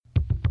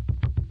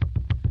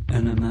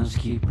and the mouse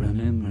keep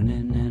running,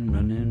 running and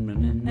running,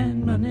 running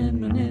and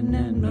running, running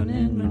and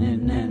running,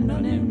 running and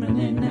running,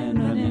 running and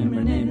running,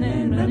 running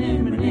and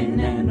running, running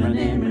and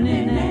running,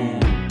 running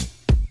and.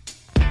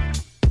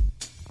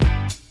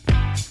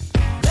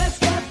 Let's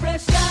get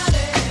fresh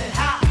started,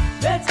 ha!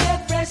 Let's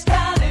get fresh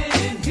started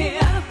in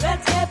here.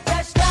 Let's get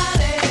fresh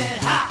started,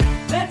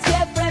 ha! Let's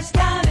get fresh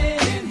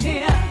started in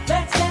here.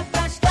 Let's get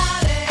fresh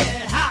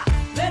started, ha!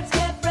 Let's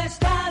get fresh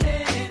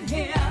started in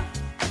here.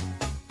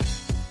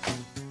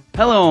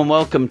 Hello and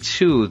welcome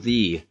to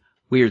the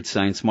Weird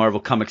Science Marvel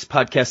Comics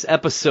Podcast,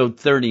 episode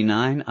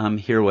 39. I'm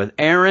here with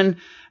Aaron,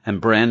 and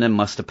Brandon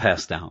must have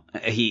passed out.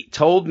 He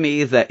told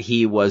me that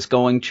he was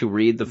going to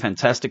read the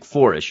Fantastic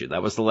Four issue.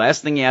 That was the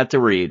last thing he had to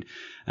read,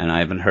 and I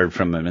haven't heard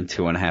from him in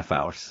 2.5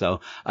 hours. So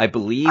I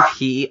believe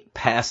he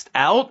passed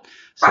out,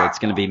 so it's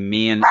going to be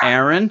me and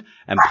Aaron,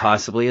 and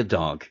possibly a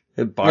dog.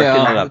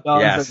 Barking it up.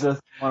 Yes.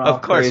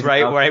 Of course,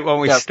 right when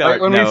we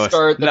start. Right when we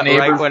start, the neighbors.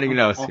 Right when he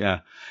knows, yeah.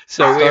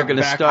 So we're going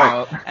to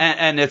start.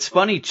 And it's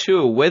funny,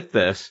 too, with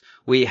this,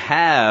 we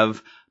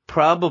have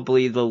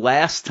probably the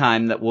last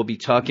time that we'll be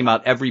talking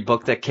about every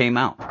book that came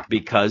out,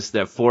 because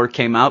the 4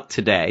 came out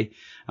today,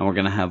 and we're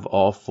going to have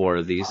all 4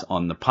 of these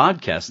on the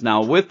podcast.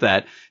 Now, with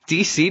that,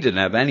 DC didn't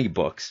have any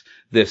books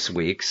this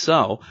week,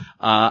 so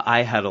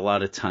I had a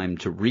lot of time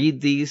to read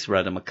these,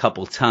 read them a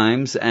couple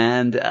times,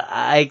 and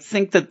I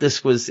think that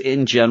this was,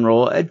 in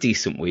general, a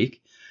decent week.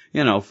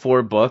 You know,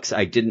 4 books.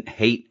 I didn't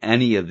hate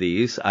any of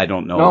these. I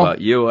don't know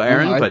about you,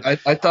 Aaron, but I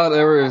thought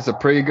it was a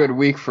pretty good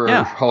week for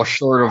how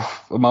short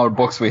of amount of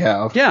books we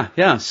have.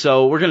 Yeah.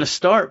 So we're going to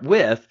start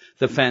with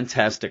the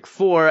Fantastic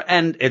Four,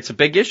 and it's a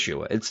big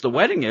issue. It's the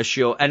wedding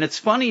issue, and it's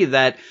funny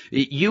that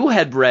you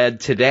had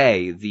read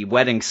today the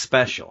wedding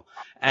special.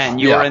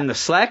 And you were in the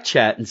Slack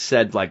chat and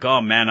said, like,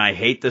 oh, man, I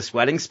hate this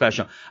wedding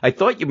special. I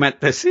thought you meant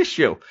this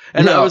issue.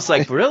 And I was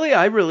like, really?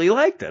 I really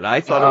liked it.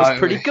 I thought it was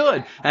pretty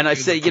good. And I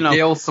said, you know.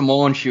 Gail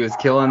Simone, she was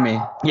killing me.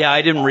 Yeah,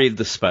 I didn't read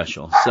the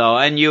special. So,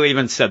 and you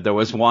even said there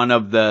was one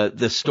of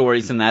the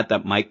stories in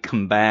that might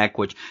come back,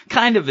 which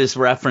kind of is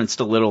referenced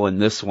a little in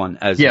this one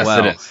as well. Yes,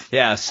 it is.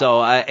 Yeah,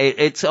 so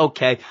it's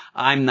okay.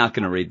 I'm not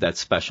going to read that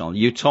special.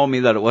 You told me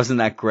that it wasn't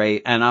that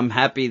great, and I'm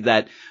happy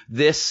that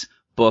this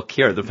book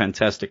here, the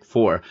Fantastic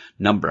Four,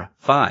 number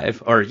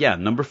 5,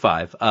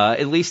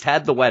 at least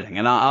had the wedding.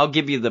 And I'll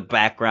give you the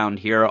background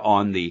here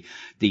on the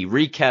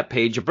recap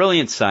page. A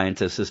brilliant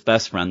scientist, his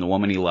best friend, the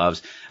woman he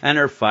loves, and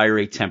her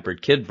fiery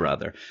tempered kid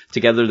brother.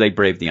 Together they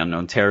braved the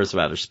unknown terrors of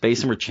outer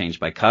space and were changed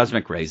by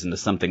cosmic rays into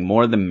something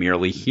more than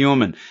merely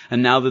human.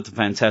 And now that the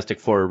Fantastic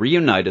Four are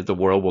reunited, the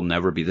world will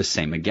never be the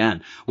same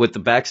again. With the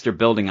Baxter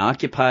building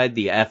occupied,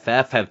 the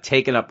FF have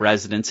taken up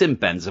residence in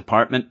Ben's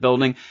apartment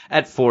building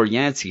at 4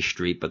 Yancey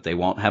Street, but they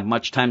won't have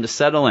much time to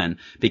settle in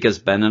because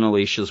Ben and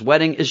Alicia's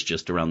wedding is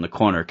just around the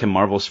corner. Can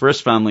Marvel's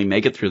first family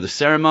make it through the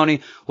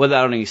ceremony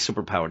without any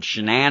superpowered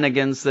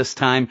shenanigans this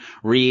time?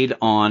 Read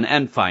on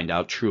and find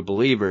out, true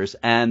believers.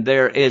 And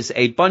there is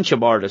a bunch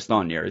of artists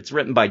on here. It's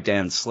written by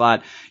Dan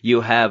Slott.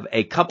 You have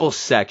a couple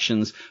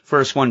sections.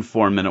 First one,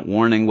 4-minute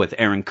warning with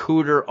Aaron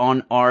Cooter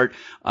on art.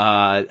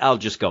 I'll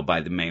just go by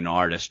the main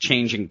artist.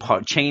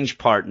 Change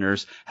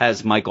Partners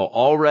has Michael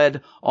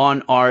Allred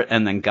on art,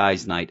 and then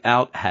Guys Night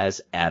Out has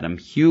Adam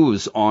Hughes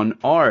on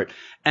art.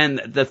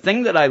 And the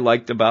thing that I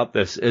liked about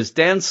this is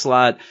Dan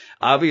Slott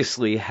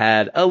obviously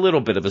had a little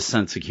bit of a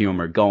sense of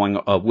humor going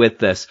with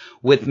this,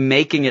 with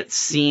making it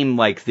seem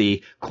like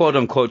the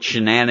quote-unquote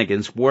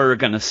shenanigans were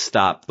going to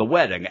stop the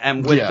wedding.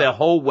 And with the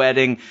whole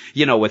wedding,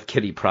 you know, with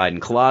Kitty Pryde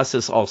and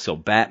Colossus, also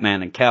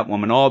Batman and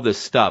Catwoman, all this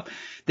stuff,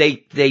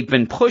 they've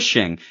been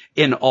pushing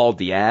in all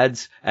the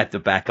ads, at the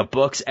back of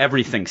books,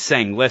 everything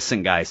saying,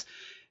 listen, guys,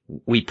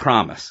 we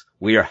promise.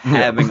 We are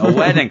having a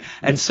wedding.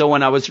 And so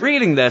when I was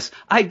reading this,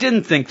 I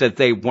didn't think that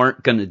they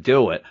weren't going to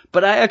do it.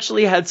 But I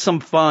actually had some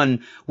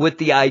fun with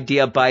the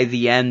idea by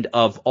the end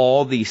of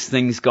all these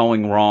things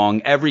going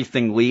wrong,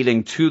 everything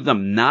leading to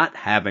them not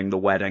having the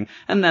wedding,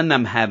 and then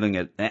them having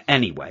it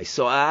anyway.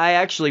 So I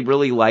actually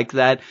really like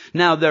that.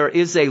 Now, there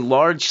is a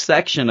large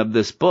section of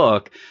this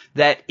book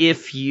that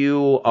if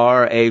you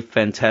are a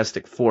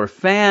Fantastic Four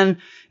fan,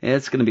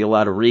 it's going to be a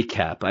lot of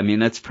recap. I mean,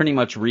 that's pretty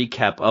much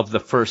recap of the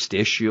first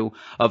issue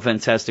of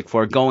Fantastic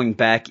Four, going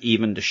back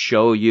even to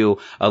show you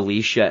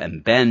Alicia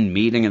and Ben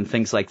meeting and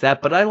things like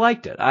that. But I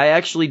liked it. I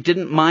actually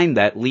didn't mind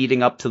that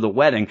leading up to the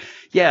wedding.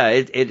 Yeah,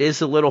 it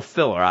is a little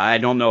filler. I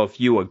don't know if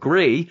you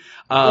agree,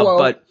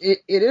 but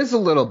it is a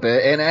little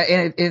bit,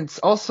 and it's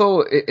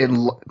also it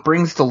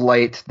brings to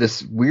light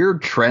this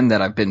weird trend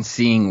that I've been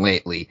seeing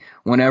lately.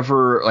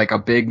 Whenever like a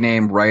big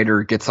name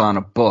writer gets on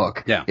a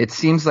book, it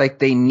seems like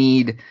they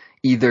need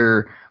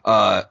either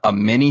a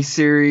mini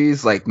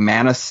series like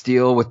Man of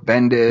Steel with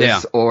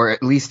Bendis, or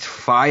at least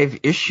 5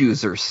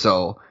 issues or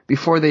so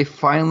before they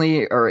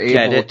finally are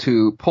able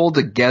to pull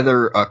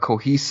together a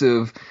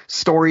cohesive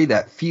story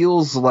that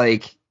feels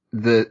like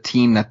the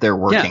team that they're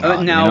working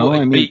on.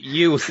 Now,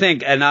 you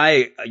think,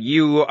 and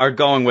you are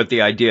going with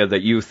the idea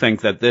that you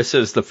think that this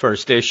is the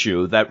first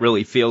issue that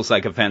really feels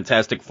like a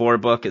Fantastic Four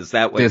book. Is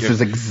that what this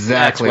is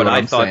exactly what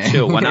I'm thought saying.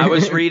 too? When I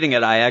was reading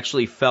it, I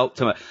actually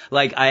felt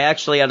I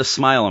actually had a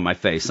smile on my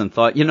face and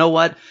thought, you know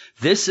what?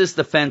 This is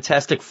the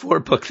Fantastic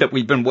Four book that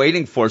we've been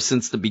waiting for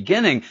since the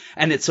beginning,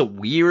 and it's a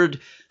weird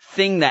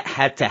thing that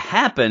had to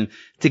happen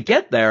to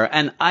get there.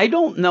 And I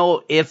don't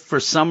know if for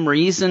some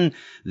reason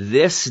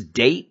this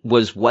date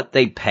was what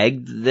they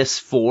pegged this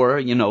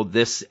for,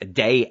 this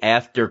day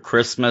after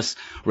Christmas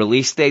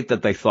release date,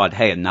 that they thought,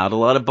 hey, not a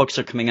lot of books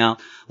are coming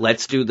out.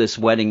 Let's do this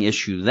wedding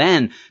issue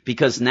then,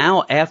 because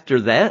now after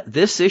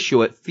this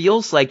issue, it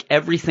feels like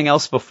everything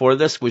else before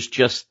this was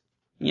just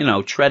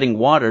treading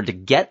water to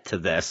get to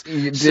this.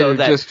 So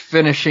just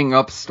finishing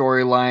up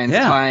storylines,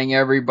 tying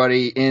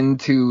everybody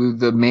into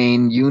the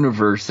main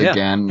universe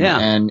again,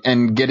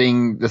 and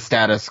getting the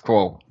status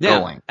quo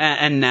going.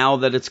 And now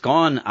that it's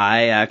gone,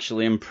 I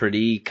actually am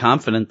pretty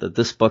confident that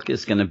this book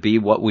is going to be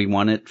what we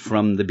wanted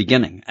from the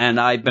beginning. And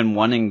I've been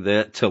wanting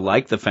to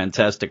like the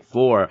Fantastic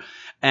Four.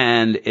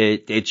 And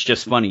it's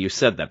just funny you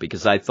said that,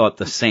 because I thought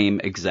the same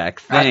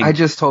exact thing. I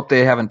just hope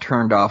they haven't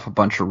turned off a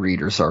bunch of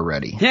readers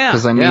already. Yeah.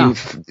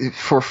 Because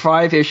for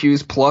 5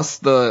 issues plus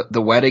the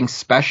wedding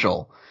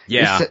special,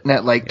 you're sitting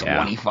at like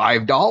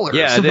 $25.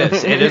 Yeah, it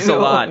is. It is a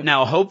lot.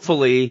 Now,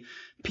 hopefully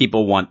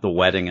people want the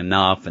wedding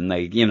enough, and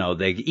they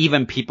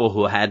even people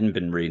who hadn't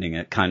been reading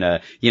it kind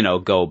of,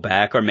 go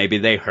back, or maybe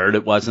they heard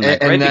it wasn't that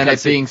great. And then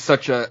it being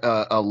such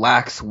a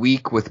lax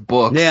week with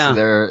books,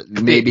 there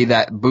maybe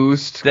that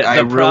boost. I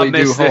really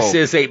do hope. This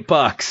is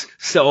 $8,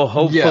 so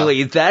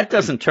hopefully that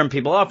doesn't turn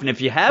people off. And if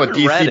you haven't read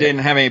it, but DC didn't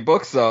have any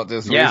books out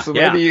this week, so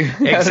maybe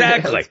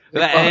exactly.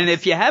 And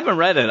if you haven't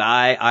read it,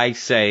 I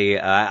say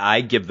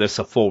I give this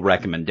a full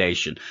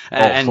recommendation.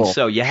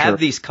 So you have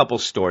these couple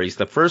stories.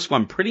 The first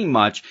one pretty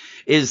much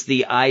is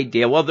the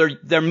idea. Well,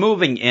 they're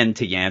moving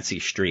into Yancey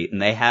Street, and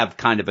they have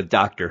kind of a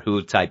Doctor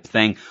Who type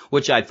thing,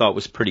 which I thought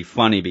was pretty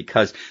funny,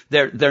 because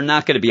they're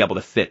not going to be able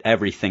to fit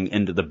everything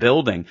into the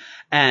building.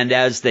 And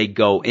as they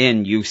go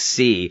in, you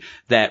see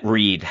that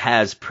Reed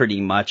has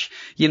pretty much,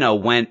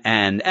 went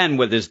and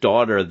with his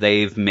daughter,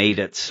 they've made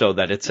it so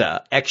that it's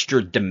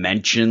extra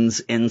dimensions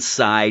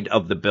inside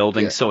of the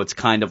building. Yeah. So it's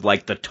kind of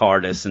like the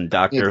TARDIS in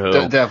Doctor Who.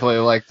 Definitely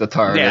like the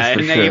TARDIS. Yeah,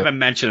 and they even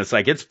mention it's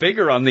like it's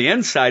bigger on the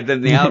inside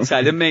than the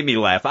outside. It made me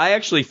laugh. I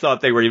actually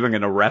thought they were even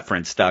going to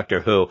reference Doctor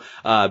Who,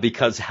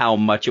 because how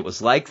much it was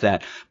like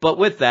that. But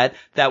with that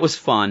was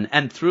fun.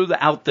 And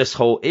throughout this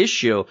whole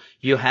issue,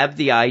 you have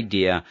the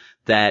idea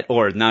that,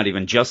 or not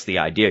even just the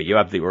idea, you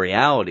have the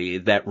reality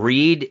that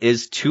Reed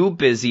is too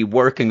busy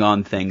working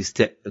on things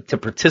to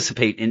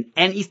participate in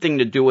anything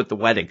to do with the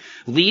wedding,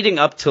 leading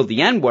up till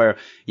the end where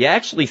you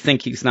actually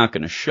think he's not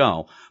going to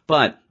show.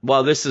 But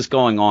while this is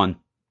going on,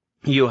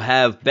 you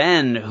have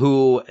Ben,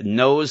 who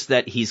knows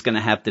that he's going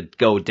to have to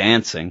go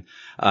dancing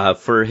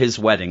for his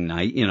wedding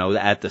night,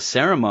 at the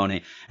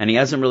ceremony, and he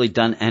hasn't really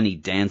done any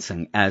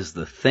dancing as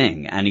the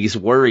thing, and he's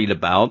worried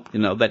about,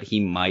 that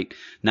he might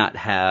not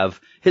have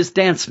his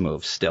dance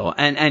moves still.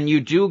 And you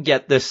do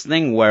get this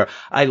thing where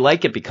I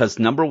like it because,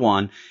 number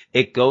one,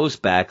 it goes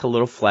back a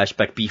little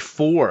flashback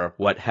before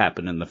what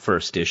happened in the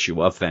first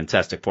issue of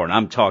Fantastic Four. And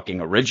I'm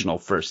talking original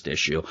first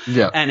issue.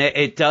 Yeah. And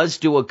it does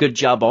do a good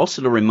job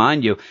also to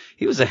remind you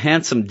he was a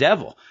handsome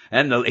devil.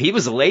 And he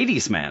was a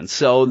ladies' man.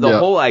 So the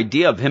whole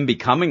idea of him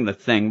becoming the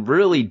thing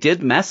really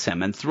did mess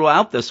him. And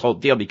throughout this whole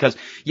deal, because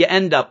you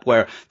end up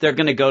where they're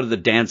going to go to the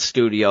dance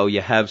studio,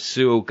 you have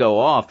Sue go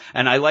off.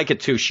 And I like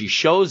it too. She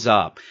shows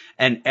up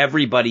and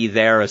everybody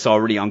there is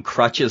already on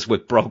crutches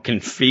with broken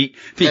feet.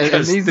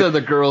 Because and these are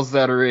the girls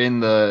that are in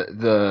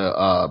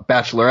the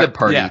bachelorette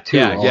party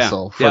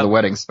for the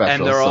wedding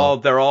special.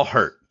 And they're all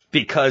hurt,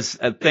 because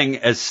a thing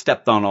has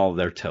stepped on all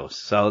their toes.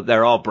 So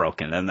they're all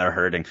broken and they're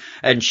hurting.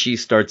 And she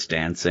starts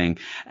dancing,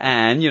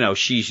 and,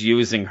 she's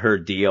using her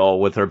deal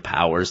with her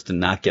powers to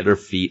not get her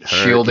feet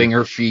hurt. Shielding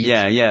her feet.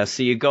 Yeah.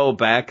 So you go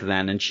back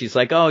then, and she's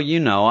like, oh,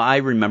 I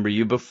remember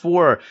you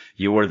before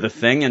you were the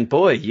thing. And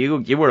boy,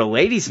 you were a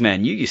ladies'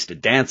 man. You used to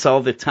dance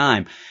all the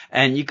time.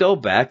 And you go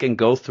back and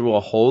go through a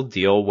whole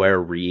deal where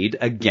Reed,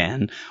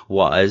 again,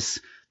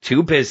 was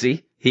too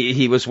busy.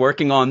 He was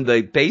working on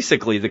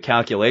basically the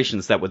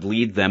calculations that would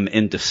lead them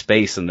into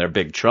space and their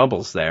big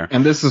troubles there.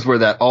 And this is where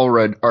that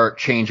Allred art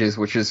changes,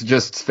 which is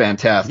just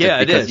fantastic. Yeah,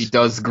 because he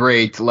does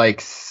great,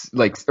 like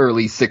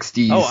early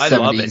 60s,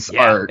 70s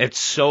art. It's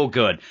so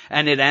good.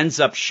 And it ends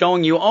up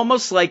showing you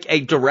almost like a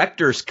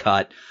director's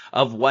cut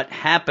of what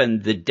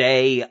happened the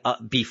day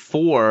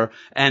before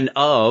and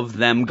of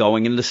them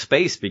going into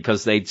space,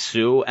 because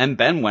Sue and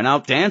Ben went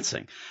out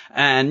dancing.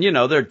 And,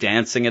 they're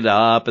dancing it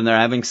up and they're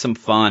having some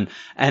fun.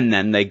 And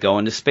then they go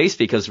into space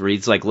because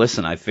Reed's like,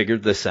 listen, I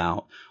figured this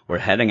out. We're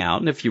heading out.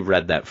 And if you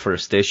read that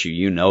first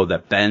issue,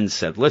 that Ben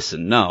said,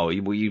 listen, no,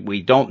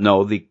 we don't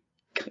know the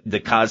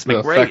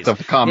cosmic rays. They're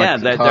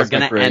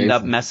going to end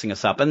up messing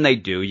us up. And they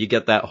do. You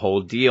get that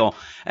whole deal.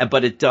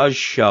 But it does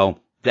show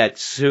that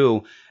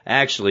Sue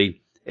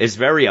actually is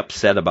very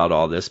upset about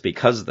all this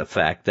because of the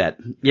fact that,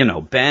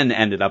 Ben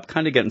ended up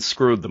kind of getting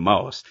screwed the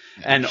most.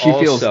 And she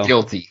feels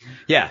guilty.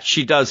 Yeah,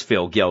 she does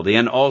feel guilty.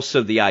 And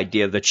also the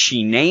idea that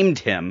she named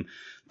him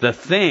the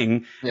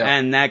Thing,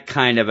 and that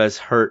kind of has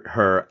hurt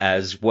her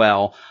as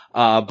well.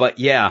 But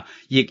yeah,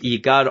 you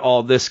got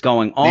all this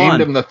going on.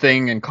 Named him the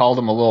Thing and called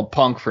him a little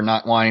punk for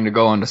not wanting to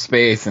go into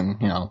space and,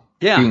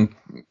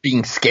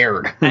 being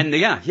scared. And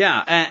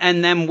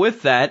and then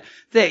with that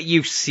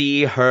you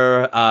see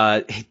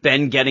her,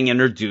 Ben getting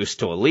introduced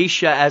to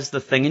Alicia as the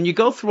Thing, and you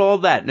go through all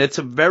that, and it's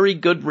a very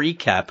good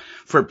recap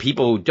for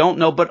people who don't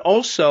know, but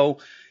also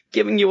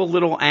giving you a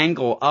little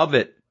angle of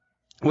it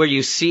where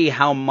you see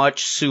how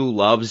much Sue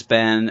loves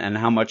Ben and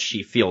how much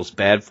she feels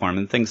bad for him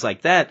and things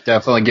like that.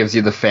 Definitely gives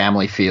you the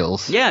family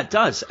feels. Yeah, it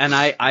does. And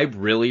I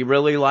really,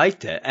 really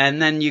liked it. And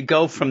then you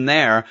go from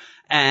there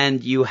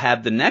and you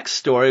have the next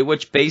story,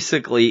 which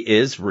basically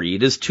is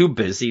Reed is too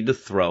busy to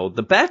throw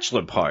the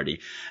bachelor party.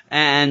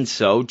 And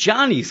so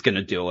Johnny's going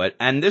to do it.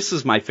 And this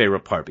is my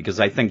favorite part because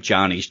I think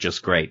Johnny's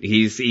just great.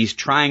 He's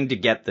trying to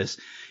get this,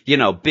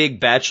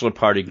 big bachelor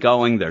party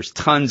going. There's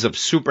tons of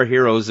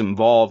superheroes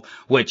involved,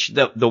 which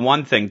the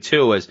one thing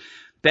too is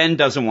Ben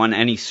doesn't want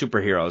any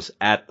superheroes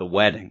at the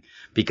wedding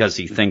because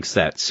he thinks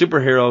that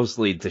superheroes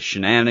lead to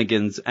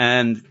shenanigans.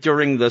 And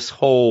during this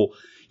whole,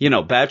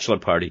 bachelor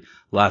party,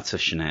 lots of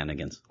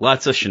shenanigans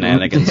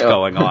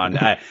going on.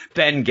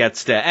 Ben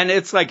gets to, and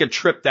it's like a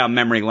trip down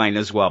memory lane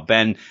as well.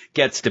 Ben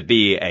gets to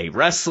be a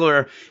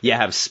wrestler. You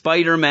have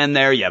Spider-Man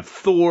there. You have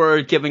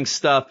Thor giving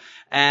stuff.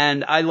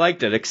 And I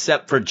liked it,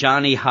 except for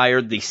Johnny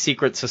hired the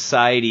Secret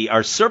Society,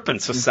 or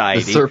Serpent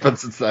Society. The Serpent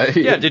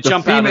Society. Yeah, to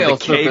jump out of the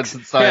cake. Serpent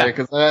Society,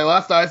 because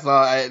last I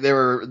saw,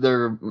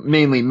 they're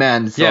mainly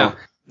men, so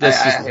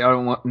I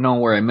don't know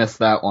where I missed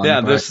that one.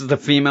 Yeah, this is the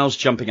females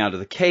jumping out of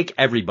the cake.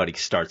 Everybody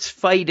starts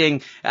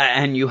fighting,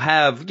 and you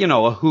have,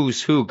 a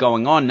who's who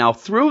going on. Now,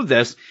 through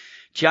this,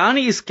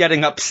 Johnny's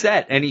getting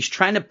upset, and he's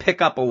trying to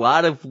pick up a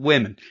lot of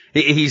women.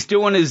 He's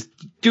doing his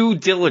due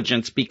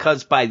diligence,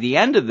 because by the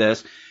end of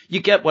this, you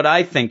get what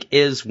I think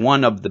is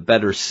one of the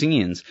better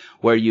scenes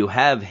where you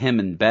have him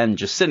and Ben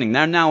just sitting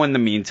there. Now, in the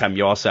meantime,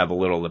 you also have a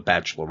little the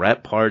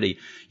bachelorette party.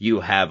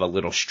 You have a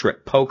little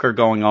strip poker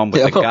going on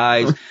with the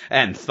guys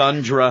and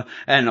Thundra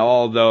and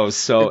all those.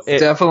 So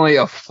it's definitely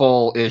a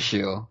full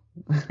issue.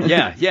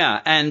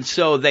 Yeah. And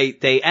so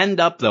they end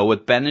up, though,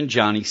 with Ben and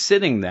Johnny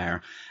sitting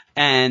there.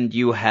 And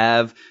you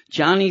have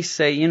Johnny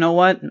say, you know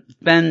what,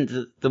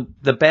 Ben,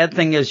 the bad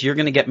thing is you're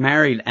going to get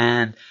married,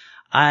 and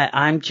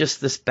I'm just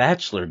this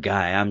bachelor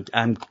guy.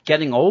 I'm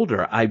getting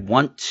older. I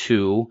want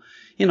to,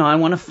 I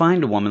want to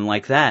find a woman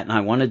like that, and I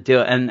want to do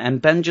it.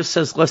 And Ben just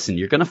says, listen,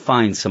 you're going to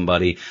find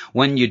somebody.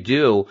 When you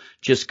do,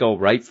 just go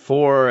right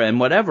for her and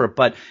whatever.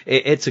 But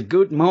it's a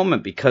good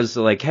moment because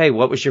like, hey,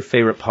 what was your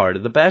favorite part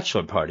of the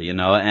bachelor party?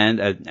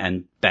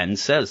 And Ben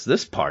says,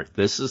 this part,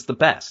 this is the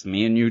best.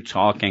 Me and you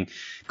talking,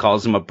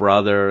 calls him a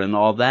brother and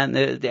all that. And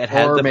it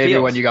had or the maybe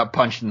feels. When you got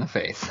punched in the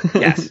face.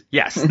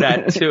 Yes,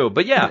 that too.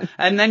 But yeah,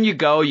 and then you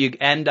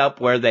end up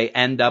where they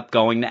end up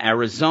going to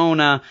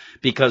Arizona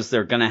because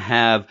they're going to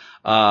have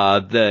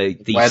the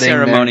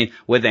ceremony there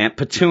with Aunt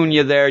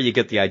Petunia there. You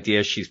get the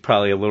idea she's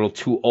probably a little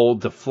too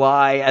old to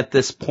fly at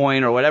this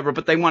point or whatever,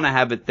 but they want to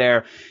have it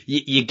there.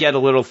 You get a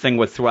little thing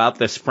with throughout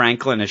this,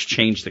 Franklin has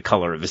changed the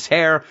color of his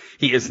hair.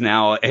 He is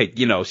now,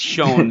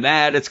 shown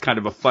that. It's kind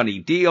of a funny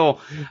deal.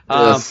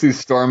 Sue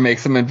Storm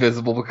makes him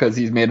invisible because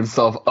he's made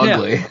himself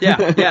ugly.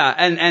 Yeah.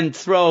 And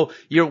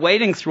you're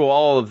waiting through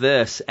all of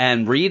this,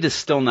 and Reed is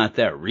still not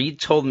there. Reed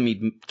told him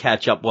he'd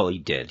catch up. Well, he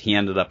did. He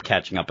ended up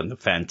catching up in the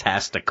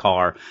Fantastic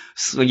car,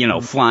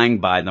 flying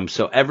by them.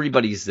 So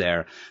everybody's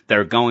there.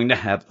 They're going to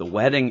have the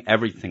wedding.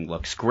 Everything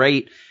looks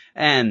great.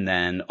 And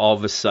then all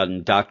of a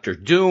sudden, Dr.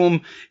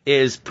 Doom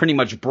is pretty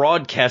much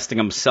broadcasting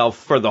himself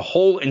for the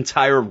whole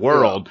entire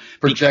world.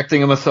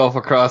 Projecting himself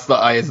across the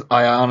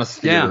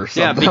ionosphere or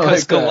something. Yeah,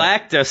 because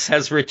Galactus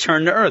has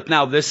returned to Earth.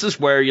 Now, this is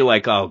where you're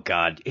like, oh,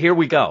 God, here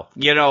we go.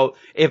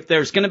 If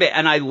there's going to be,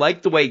 and I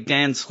like the way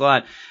Dan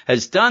Slott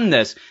has done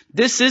this.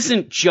 This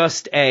isn't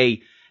just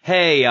a,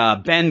 hey,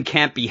 Ben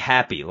can't be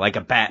happy like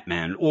a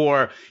Batman,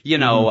 or,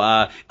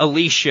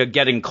 Alicia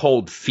getting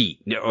cold feet.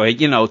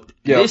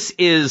 This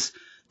is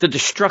the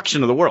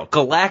destruction of the world.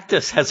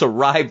 Galactus has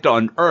arrived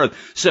on Earth.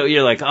 So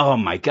you're like, oh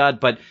my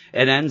God. But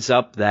it ends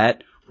up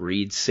that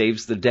Reed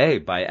saves the day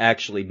by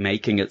actually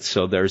making it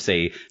so there's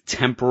a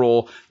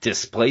temporal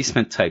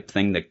displacement type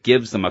thing that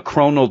gives them a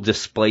chronal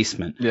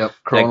displacement. Yep,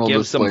 chronal that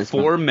gives them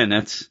 4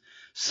 minutes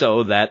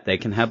so that they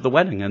can have the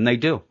wedding. And they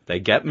do. They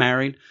get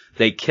married,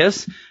 they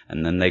kiss,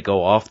 and then they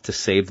go off to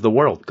save the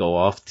world, go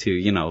off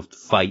to,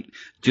 fight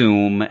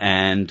Doom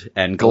and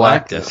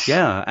Galactus.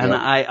 Yeah. And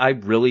I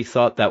really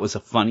thought that was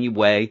a funny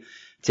way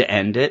to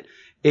end it.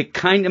 It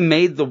kind of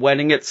made the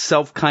wedding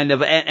itself kind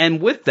of, and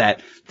with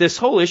that, this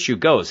whole issue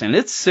goes, and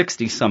it's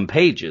 60 some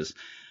pages.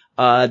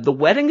 The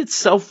wedding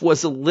itself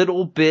was a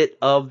little bit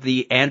of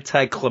the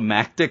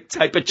anticlimactic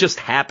type. It just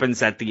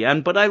happens at the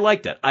end, but I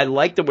liked it. I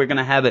liked that we're going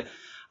to have it.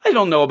 I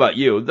don't know about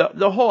you.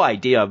 The whole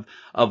idea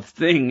of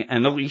Thing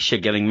and Alicia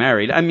getting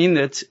married, I mean,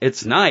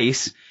 it's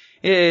nice.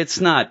 It's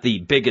not the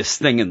biggest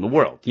thing in the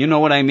world. You know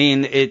what I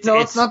mean? It's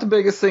not the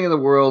biggest thing in the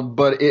world,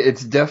 but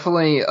it's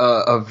definitely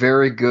a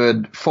very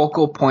good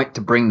focal point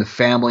to bring the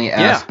family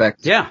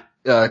aspect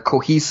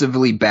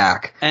cohesively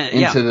back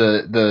into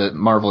the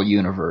Marvel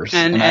universe.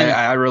 And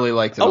I really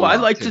liked it. I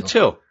liked it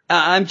too.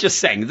 I'm just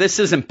saying, this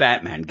isn't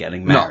Batman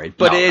getting married,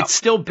 but it's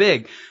still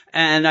big.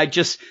 And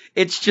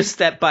it's just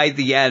that by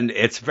the end,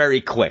 it's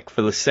very quick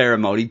for the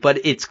ceremony,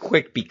 but it's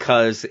quick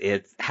because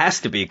it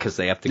has to be because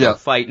they have to go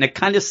fight. And it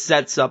kind of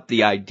sets up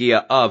the idea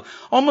of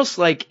almost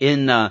like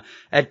in, at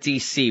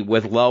DC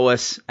with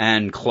Lois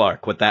and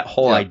Clark, with that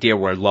whole idea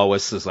where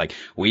Lois is like,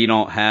 we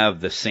don't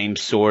have the same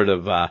sort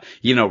of,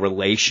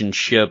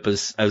 relationship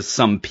as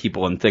some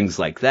people and things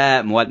like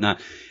that and whatnot.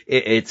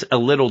 It's a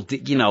little,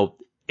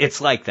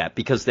 it's like that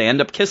because they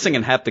end up kissing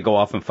and have to go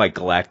off and fight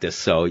Galactus.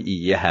 So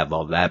you have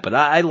all that. But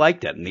I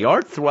liked it. And the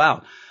art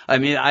throughout. I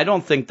mean, I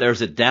don't think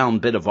there's a down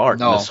bit of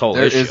art in this whole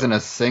issue. There isn't a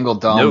single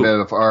down bit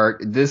of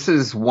art. This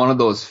is one of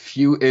those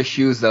few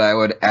issues that I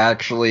would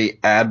actually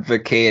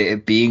advocate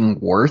it being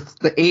worth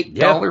the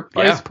 $8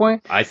 price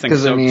point. I think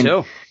so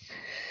too.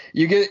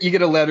 You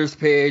get a letters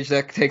page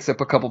that takes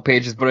up a couple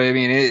pages, but I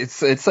mean,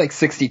 it's like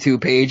 62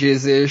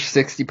 pages-ish,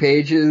 60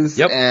 pages.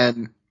 Yep.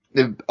 And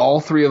all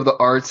three of the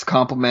arts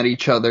complement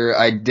each other.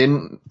 I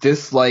didn't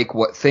dislike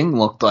what Thing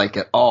looked like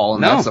at all,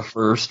 and that's a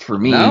first for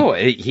me. No,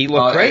 he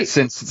looked great.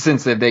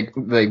 Since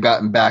they've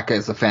gotten back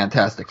as a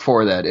Fantastic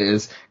Four, that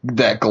is.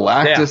 That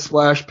Galactus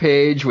splash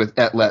page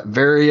at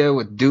Latveria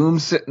with Doom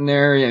sitting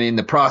there. I mean,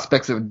 the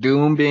prospects of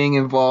Doom being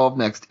involved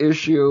next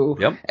issue.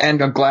 Yep. And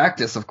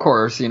Galactus, of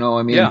course,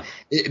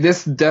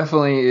 this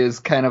definitely is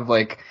kind of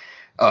like,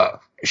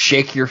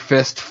 shake your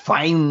fist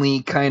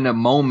finally kind of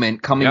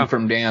moment coming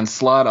from Dan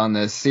Slott on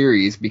this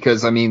series,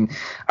 because I mean,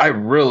 I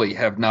really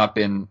have not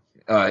been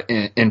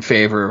in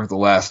favor of the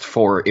last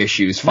 4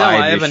 issues, 5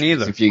 I issues, haven't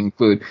either. if you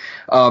include.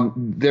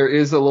 There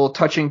is a little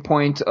touching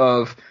point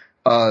of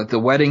the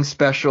wedding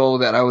special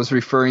that I was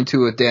referring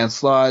to with Dan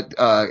Slott,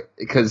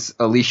 because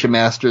Alicia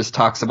Masters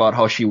talks about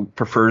how she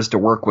prefers to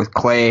work with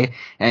Clay,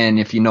 and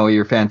if you know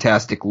your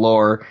Fantastic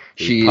lore,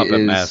 she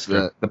is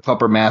the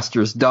Puppet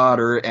Master's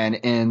daughter, and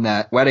in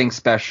that wedding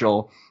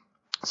special,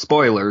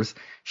 spoilers,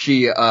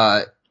 she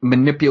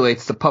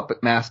manipulates the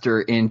Puppet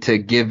Master into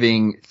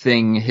giving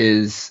Thing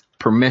his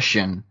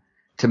permission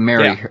to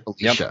marry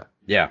Alicia.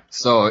 Yeah.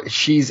 So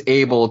she's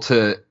able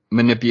to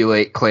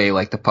manipulate Clay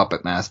like the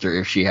Puppet Master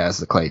if she has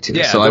the Clay too.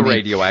 Yeah, so,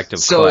 radioactive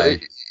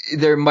Clay.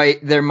 There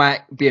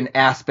might be an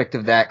aspect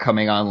of that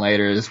coming on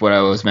later, is what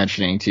I was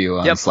mentioning to you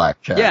on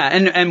Slack chat. Yeah,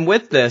 and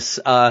with this,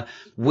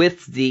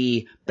 with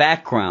the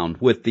background,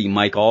 with the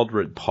Mike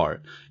Aldred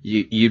part,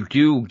 you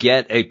do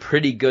get a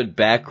pretty good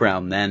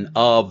background then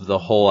of the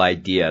whole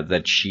idea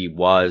that she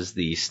was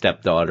the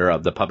stepdaughter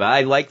of the puppet.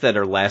 I like that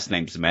her last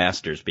name's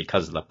Masters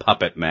because of the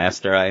Puppet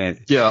Master.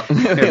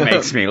 It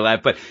makes me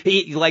laugh. But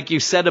like you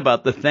said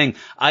about the Thing,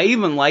 I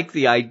even like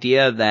the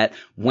idea that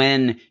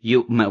when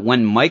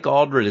Mike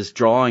Aldred is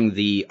drawing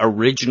the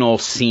original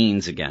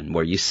scenes again,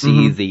 where you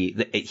see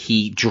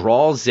he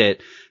draws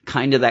it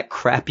kind of that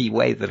crappy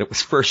way that it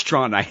was first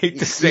drawn. I hate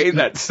to say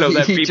that so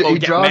that people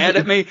get mad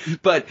at me,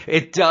 but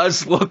it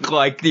does look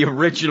like the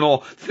original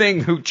Thing,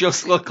 who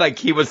just looked like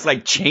he was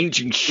like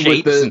changing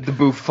shapes. With the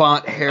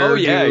bouffant hair. Oh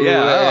yeah.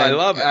 I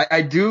love it.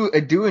 I do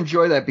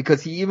enjoy that,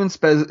 because he even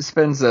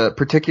spends a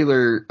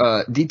particular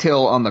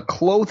detail on the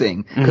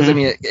clothing, because I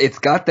mean it's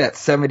got that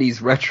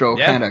 70s retro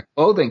kind of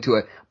clothing to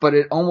it, but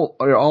it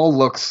all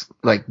looks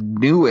like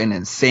new and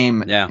in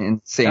same way.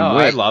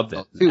 I loved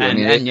it. Too.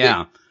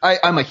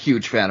 I'm a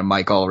huge fan of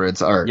Mike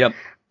Allred's art. Yep.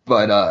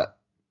 But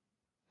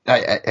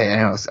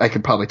I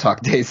could probably talk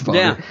days about it.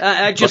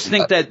 Yeah, I just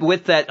think that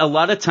with that, a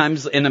lot of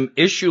times in an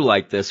issue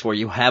like this where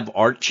you have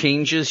art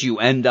changes, you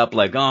end up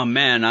like, oh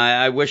man,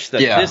 I wish that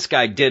this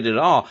guy did it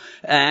all.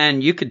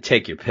 And you could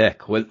take your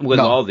pick with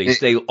all these.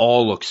 They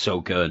all look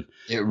so good.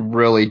 It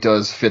really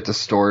does fit the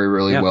story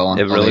really well.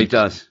 It really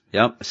does.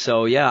 Yep.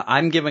 So yeah,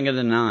 I'm giving it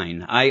a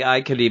 9.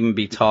 I could even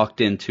be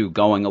talked into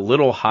going a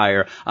little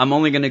higher. I'm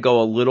only going to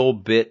go a little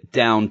bit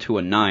down to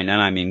a 9,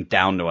 and I mean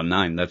down to a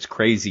 9. That's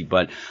crazy,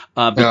 but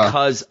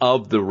because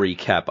of the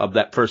recap of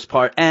that first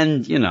part, and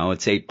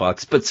it's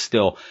 $8, but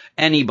still,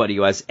 anybody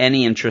who has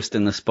any interest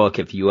in this book,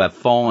 if you have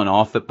fallen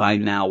off it by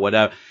now,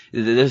 whatever,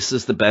 this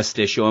is the best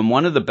issue, and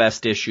one of the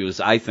best issues,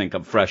 I think,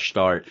 of Fresh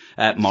Start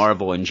at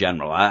Marvel in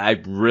general.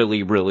 I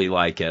really, really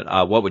like it.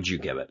 What would you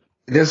give it?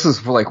 This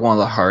is like one of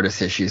the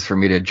hardest issues for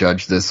me to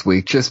judge this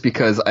week, just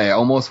because I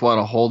almost want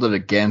to hold it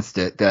against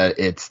it that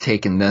it's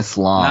taken this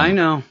long. I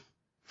know.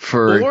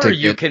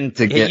 You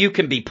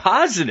can be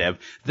positive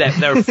that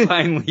they're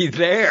finally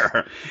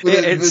there.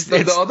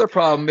 The other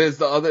problem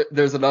is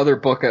there's another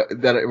book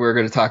that we're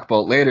going to talk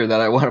about later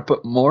that I want to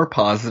put more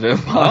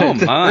positive on.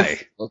 Oh my!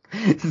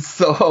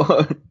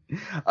 So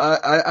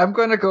I'm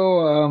going to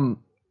go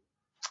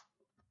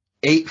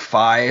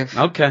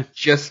 8.5. Okay.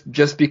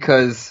 Just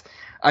because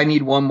I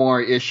need one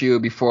more issue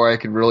before I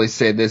could really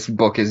say this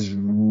book is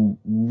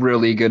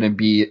really going to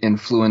be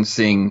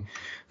influencing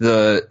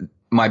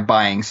my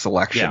buying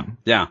selection.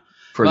 Yeah.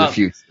 For the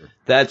future.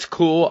 That's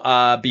cool.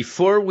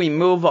 Before we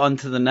move on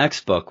to the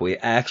next book, we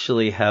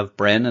actually have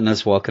Brandon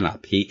has woken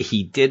up.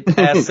 He did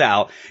pass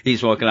out.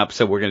 He's woken up,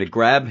 so we're going to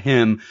grab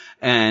him,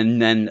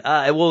 and then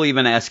we'll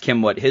even ask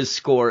him what his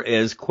score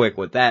is quick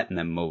with that, and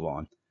then move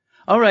on.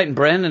 All right, and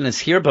Brandon is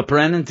here, but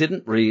Brandon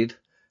didn't read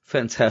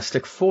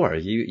Fantastic Four.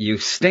 You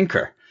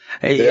stinker.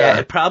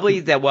 Yeah,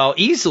 probably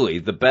easily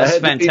the best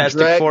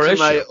Fantastic Four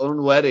issue. I had to be dragged to my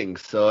own wedding,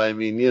 so I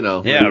mean,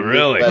 Yeah,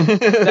 really.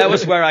 That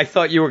was where I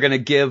thought you were going to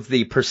give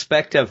the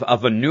perspective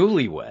of a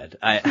newlywed.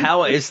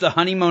 How is the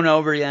honeymoon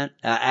over yet?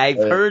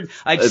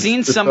 I've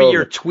seen some of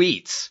your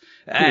tweets.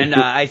 And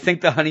I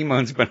think the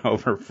honeymoon's been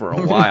over for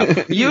a while.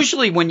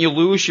 Usually when you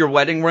lose your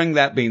wedding ring,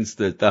 that means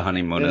that the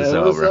honeymoon is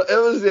over.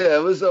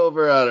 It was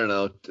over, I don't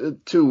know,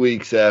 2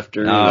 weeks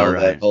after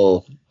that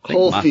whole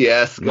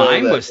fiasco.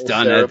 Mine was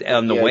done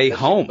on the way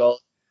home.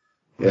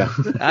 Yeah.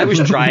 I was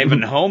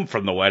driving home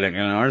from the wedding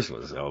and ours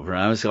was over.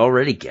 I was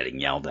already getting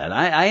yelled at.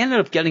 I ended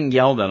up getting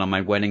yelled at on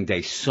my wedding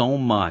day so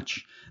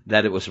much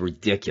that it was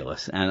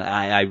ridiculous.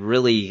 And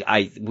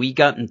we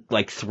got in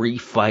like 3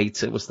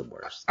 fights. It was the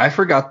worst. I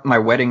forgot my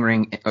wedding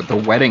ring, the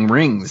wedding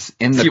rings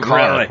in the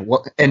car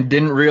and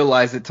didn't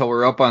realize it till we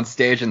were up on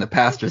stage and the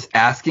pastor's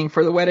asking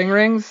for the wedding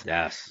rings.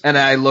 Yes. And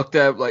I looked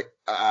up like,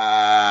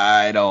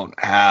 I don't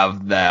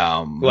have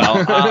them. Well,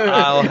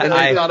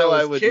 I thought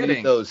I was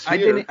kidding.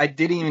 I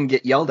didn't even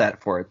get yelled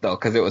at for it though,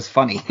 because it was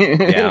funny.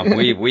 Yeah,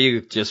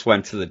 we just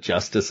went to the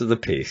justice of the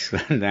peace,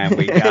 and then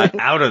we got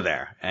out of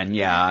there. And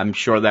yeah, I'm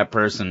sure that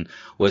person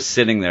was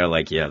sitting there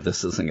like, yeah,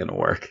 this isn't going to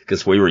work,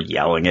 because we were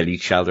yelling at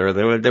each other.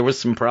 There was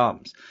some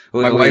problems.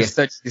 My wife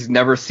said she's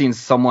never seen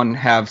someone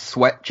have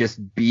sweat just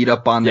beat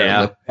up on their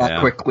lip that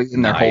quickly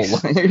in their whole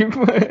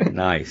life.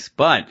 Nice.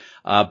 But,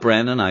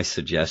 Brandon, I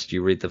suggest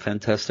you read the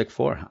Fantastic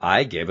Four.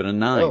 I gave it a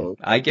 9. Oh,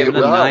 I gave it a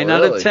 9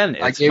 out of 10.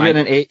 I gave it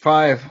an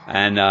 8.5.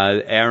 And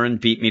Aaron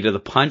beat me to the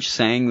punch,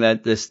 saying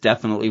that this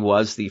definitely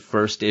was the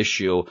first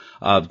issue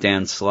of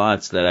Dan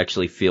Slott's that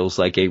actually feels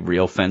like a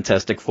real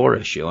Fantastic Four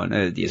issue.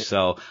 And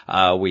so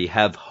we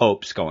have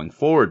hopes going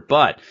forward.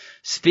 But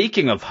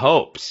speaking of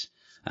hopes,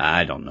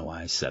 I don't know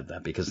why I said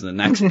that, because the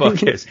next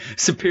book is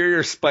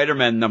Superior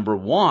Spider-Man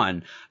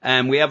 #1,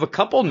 and we have a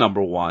couple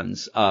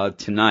 #1s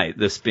tonight.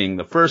 This being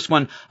the first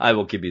one, I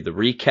will give you the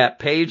recap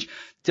page.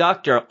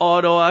 Dr.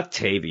 Otto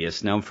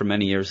Octavius, known for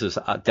many years as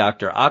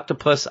Dr.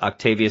 Octopus,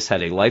 Octavius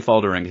had a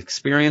life-altering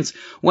experience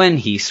when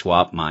he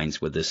swapped minds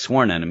with his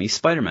sworn enemy,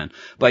 Spider-Man.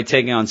 By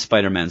taking on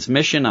Spider-Man's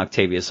mission,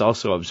 Octavius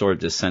also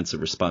absorbed his sense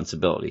of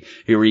responsibility.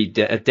 He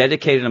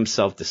dedicated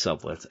himself to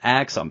selfless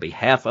acts on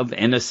behalf of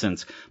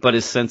innocence, but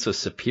his sense of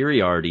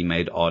superiority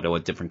made Otto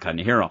a different kind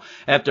of hero.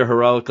 After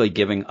heroically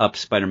giving up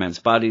Spider-Man's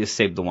body to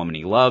save the woman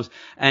he loves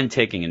and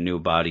taking a new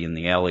body in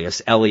the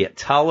alias Elliot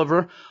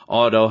Tolliver,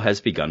 Otto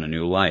has begun a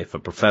new life, a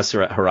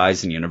professor at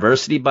Horizon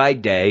University by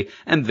day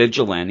and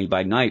vigilante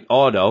by night.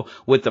 Otto,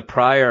 with the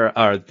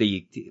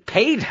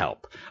paid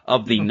help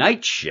of the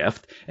Night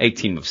Shift, a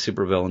team of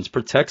supervillains,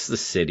 protects the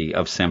city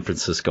of San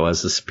Francisco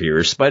as the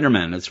Superior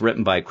Spider-Man. It's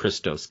written by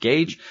Christos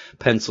Gage,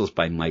 pencils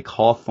by Mike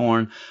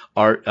Hawthorne,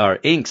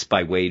 inks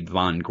by Wade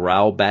Von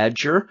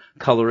Graubadger,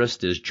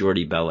 colorist is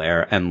Jordi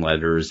Belair, and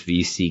letters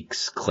V.C.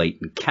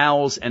 Clayton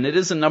Cowles. And it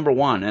is a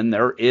 #1, and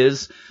there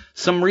is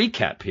some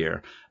recap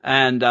here.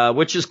 And,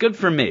 which is good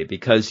for me,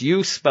 because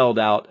you spelled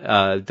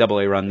out, Double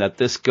A Run, that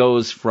this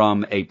goes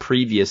from a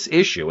previous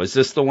issue. Is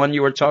this the one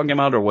you were talking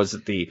about, or was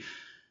it the...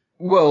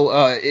 Well,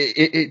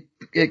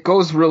 it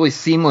goes really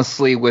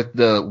seamlessly with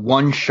the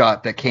one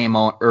shot that came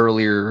out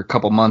earlier a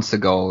couple months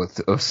ago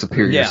of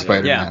Superior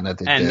Spider-Man that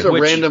they did. It's a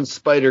random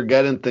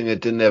Spider-Geddon thing that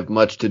didn't have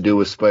much to do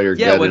with Spider-Geddon.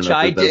 Yeah, which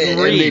I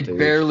didn't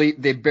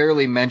read. They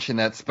barely mention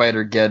that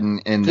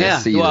Spider-Geddon in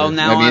this season. Well,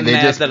 now I'm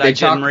mad that I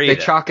didn't read it.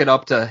 They chalk it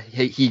up to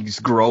he's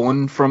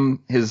grown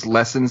from his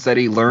lessons that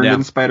he learned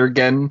in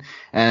Spider-Geddon,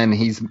 and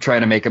he's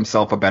trying to make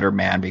himself a better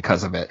man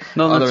because of it.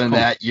 No, other than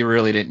that, you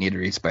really didn't need to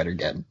read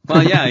Spider-Geddon.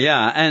 Well,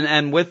 yeah.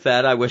 And with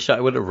that, I wish I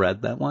would have read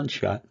that one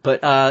shot.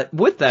 But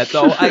with that,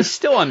 though, I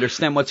still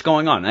understand what's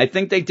going on. I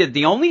think they did.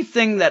 The only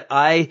thing that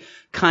I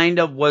kind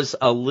of was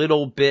a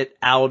little bit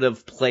out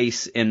of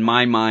place in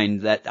my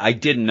mind that I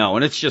didn't know,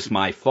 and it's just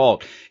my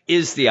fault,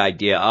 is the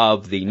idea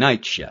of the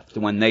Night Shift.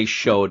 When they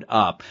showed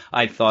up,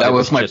 I thought that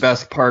was my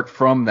best part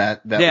from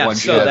that one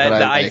so shot.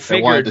 I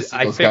figured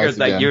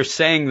that you're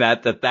saying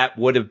that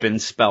would have been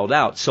spelled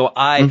out. So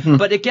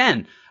but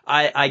again,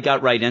 I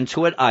got right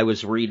into it. I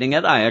was reading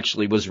it. I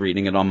actually was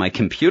reading it on my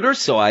computer.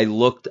 So I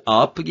looked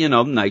up,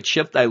 Night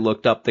Shift. I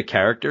looked up the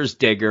characters,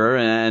 Digger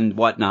and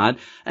whatnot.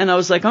 And I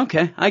was like,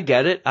 okay, I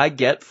get it. I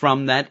get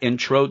from that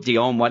intro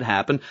deal and what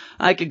happened.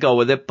 I could go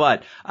with it,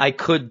 but I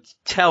could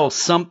tell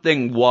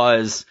something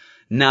was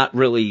not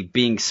really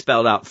being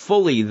spelled out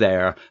fully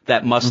there,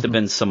 that must have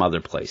been some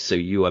other place. So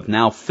you have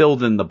now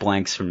filled in the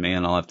blanks for me,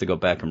 and I'll have to go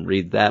back and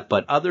read that.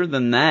 But other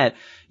than that,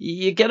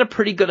 you get a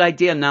pretty good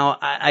idea. Now,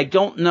 I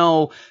don't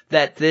know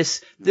that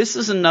this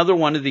is another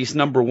one of these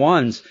number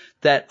ones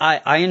that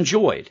I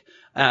enjoyed.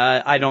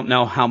 I don't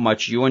know how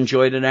much you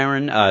enjoyed it,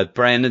 Aaron.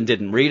 Brandon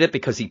didn't read it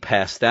because he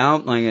passed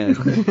out.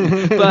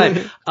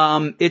 But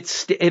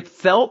it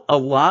felt a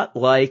lot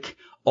like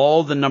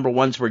all the number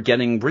ones we're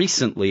getting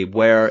recently,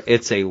 where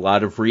it's a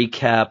lot of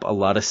recap, a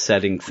lot of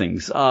setting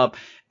things up,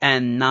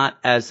 and not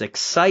as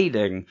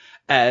exciting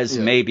as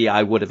maybe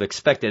I would have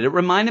expected. It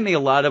reminded me a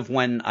lot of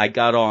when I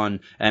got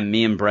on, and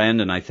me and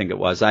Brandon, I think it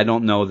was, I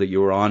don't know that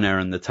you were on,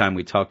 Aaron, the time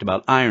we talked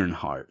about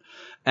Ironheart.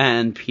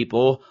 And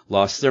people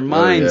lost their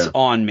minds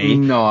on me.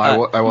 No,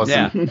 I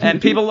wasn't. Yeah.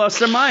 And people lost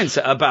their minds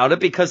about it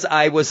because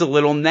I was a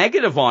little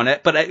negative on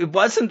it. But it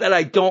wasn't that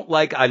I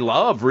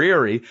love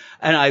Riri,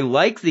 and I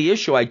like the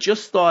issue. I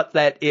just thought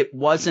that it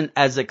wasn't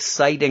as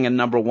exciting a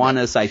number one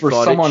as I thought it should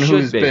be. For someone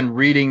who's been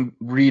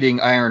reading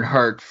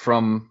Ironheart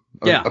from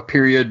a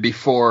period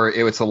before,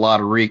 it was a lot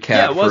of recap.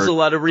 Yeah, it was a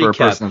lot of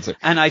recap.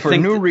 And I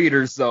think new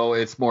readers, though,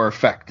 it's more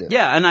effective.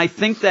 Yeah, and I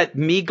think that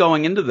me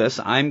going into this,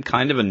 I'm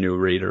kind of a new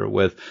reader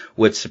with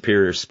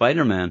Superior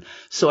Spider-Man.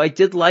 So I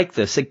did like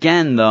this.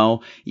 Again,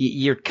 though,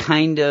 you're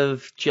kind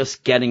of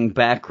just getting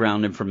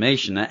background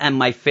information. And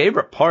my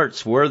favorite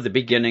parts were the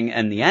beginning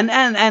and the end,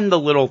 and the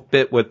little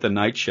bit with the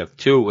night shift,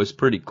 too, was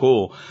pretty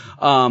cool.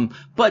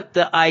 But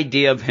the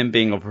idea of him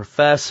being a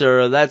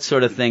professor, that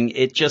sort of thing,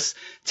 it just,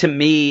 to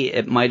me,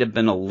 it might have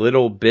been a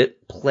little bit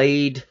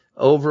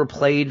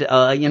overplayed,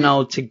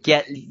 to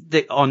get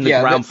on the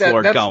ground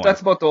floor going. That's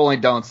about the only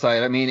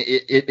downside. I mean,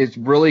 it's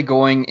really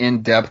going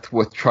in depth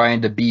with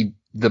trying to be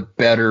the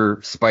better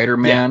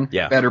Spider-Man,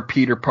 better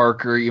Peter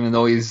Parker, even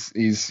though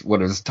he's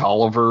what is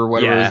Tolliver,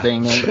 whatever his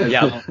name is.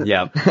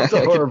 Yeah. It's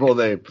a horrible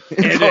name.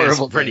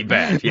 It's pretty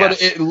bad. Yes.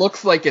 But it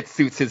looks like it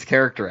suits his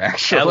character,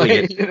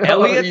 actually.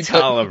 Elliot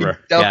Tolliver.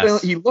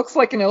 He looks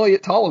like an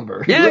Elliot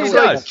Tolliver. Yeah, he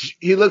does.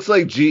 He looks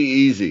like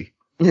G-Eazy.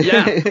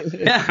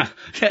 Yeah.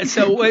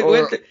 So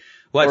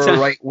or a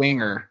right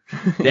winger.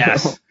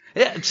 Yes.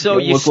 Yeah. So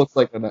you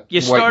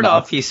start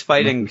off, he's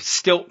fighting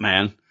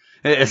Stiltman.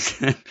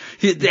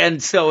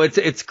 And so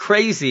it's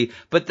crazy,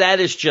 but that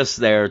is just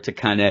there to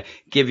kind of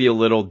give you a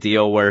little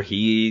deal where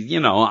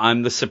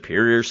I'm the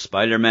superior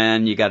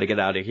Spider-Man. You got to get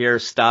out of here.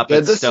 Stop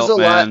it,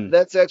 Stiltman.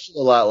 That's actually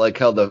a lot like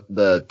how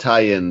the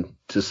tie-in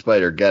to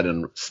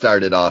Spider-Geddon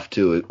started off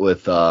too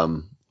with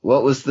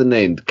what was the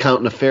name?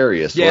 Count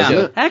Nefarious, wasn't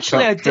it?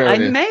 Actually, I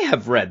may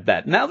have read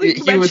that. Now that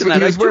you mention that,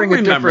 he was wearing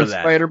a different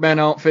that. Spider-Man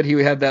outfit. He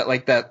had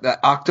that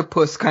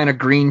octopus kind of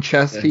green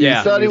chest piece.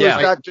 I thought he was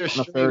Doctor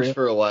Strange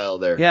for a while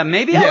there. Yeah,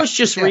 maybe I was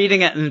just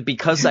reading it, and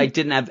because I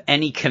didn't have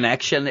any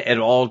connection, it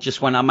all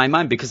just went on my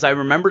mind, because I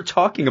remember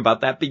talking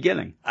about that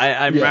beginning.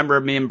 I remember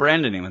me and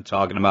Brandon even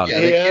talking about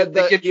it.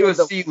 They give you a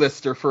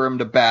C-lister for him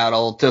to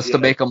battle, just to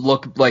make him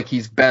look like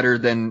he's better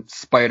than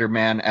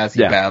Spider-Man as he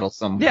battles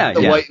someone. Yeah,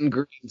 the white and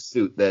green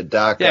suit. That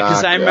Doc Ock,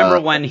 because I remember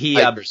when he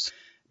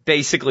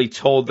basically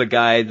told the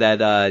guy that,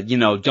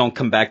 don't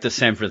come back to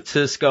San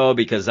Francisco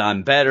because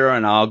I'm better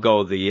and I'll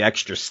go the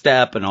extra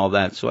step and all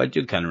that. So I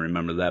do kind of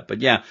remember that.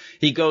 But yeah,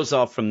 he goes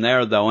off from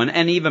there though,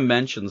 and even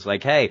mentions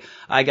like, hey,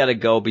 I got to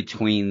go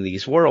between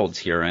these worlds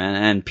here.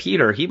 And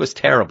Peter, he was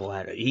terrible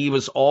at it. He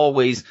was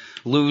always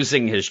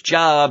losing his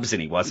jobs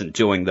and he wasn't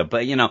doing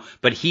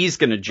but he's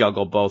going to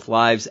juggle both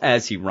lives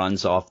as he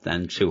runs off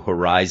then to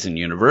Horizon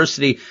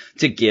University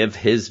to give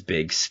his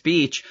big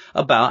speech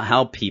about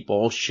how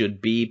people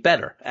should be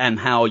better. And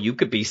how you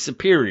could be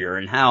superior,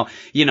 and how,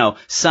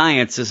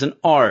 science is an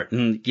art,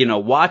 and,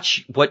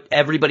 watch what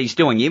everybody's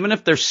doing. Even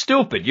if they're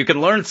stupid, you can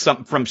learn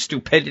something from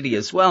stupidity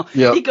as well.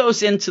 Yep. He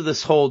goes into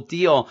this whole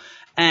deal,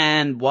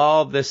 and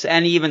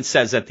and he even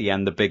says at the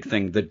end, the big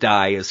thing, the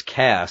die is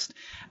cast.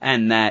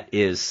 And that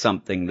is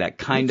something that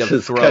kind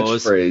of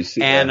throws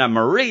Anna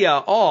Maria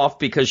off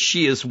because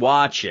she is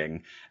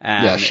watching.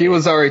 And she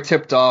was already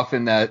tipped off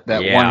in that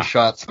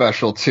one-shot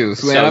special too.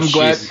 So I'm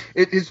glad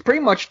it pretty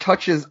much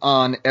touches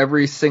on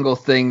every single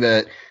thing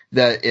that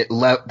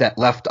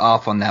left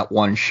off on that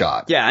one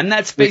shot. Yeah, and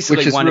that's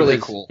basically one really of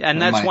his, cool.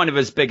 And that's one of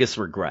his biggest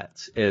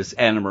regrets is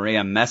Anna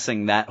Maria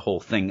messing that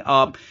whole thing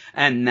up.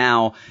 And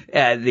now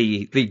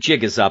the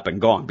jig is up and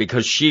gone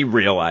because she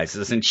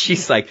realizes, and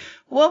she's like,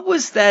 what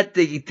was that?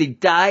 The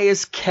die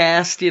is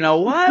cast,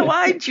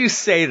 why'd you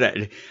say that?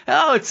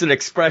 Oh, it's an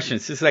expression.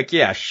 She's like,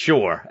 yeah,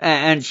 sure.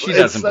 And she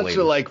doesn't believe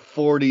it. It's such a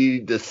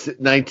 40 to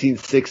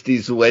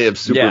 1960s way of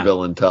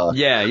supervillain talk.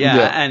 Yeah.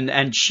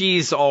 And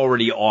she's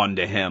already on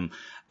to him.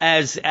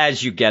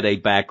 As you get a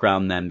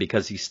background then,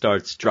 because he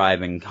starts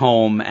driving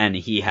home and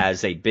he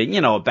has a big,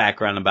 a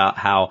background about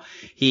how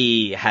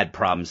he had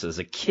problems as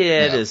a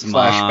kid, his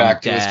mom,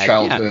 flashback to his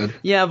childhood.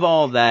 You have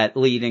all that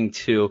leading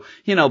to,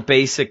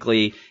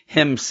 basically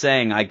him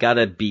saying, I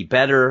gotta be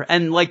better.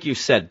 And like you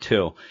said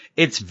too,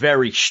 it's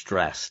very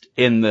stressed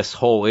in this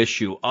whole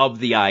issue of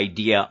the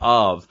idea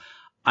of,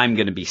 I'm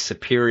going to be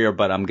superior,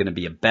 but I'm going to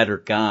be a better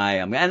guy.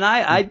 And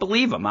I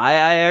believe him. I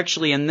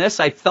actually, in this,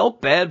 I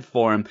felt bad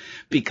for him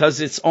because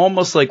it's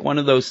almost like one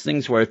of those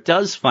things where it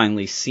does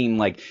finally seem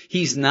like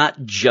he's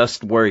not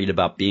just worried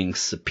about being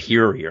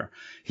superior.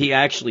 He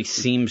actually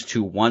seems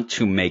to want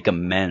to make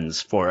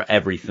amends for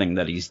everything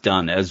that he's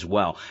done as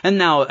well. And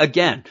now,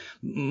 again,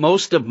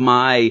 most of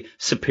my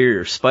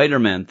Superior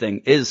Spider-Man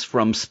thing is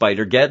from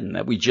Spider-Geddon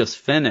that we just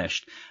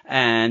finished.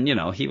 And, you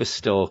know, he was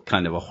still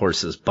kind of a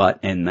horse's butt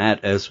in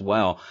that as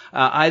well.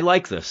 I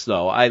like this,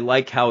 though. I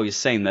like how he's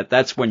saying that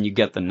that's when you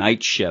get the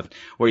night shift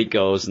where he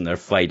goes and they're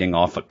fighting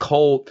off a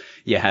Colt.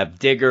 You have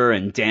Digger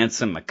and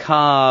Danson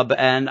Macabre.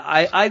 And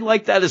I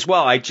like that as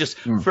well.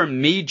 For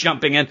me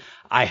jumping in,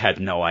 I had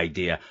no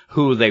idea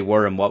who they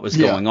were and what was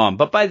going on.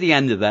 But by the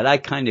end of that, I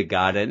kind of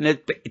got it.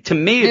 And to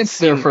me, it's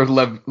there for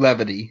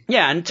levity.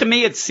 Yeah, and to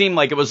me, it seemed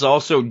like it was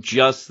also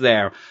just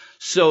there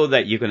so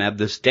that you can have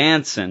this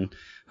Danson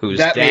who's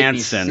that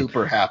dancing. Made me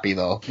super happy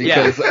though,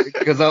 because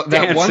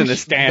that one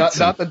is dancing.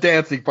 Not the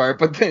dancing part,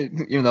 but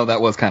even though that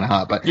was kind of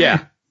hot, but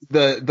yeah,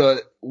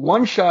 the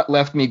one shot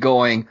left me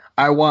going,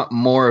 I want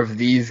more of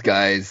these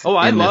guys. Oh,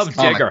 I love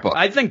Digger. Book.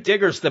 I think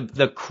Digger's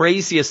the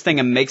craziest thing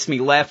and makes me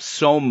laugh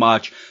so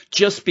much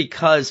just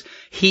because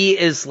he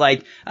is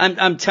like,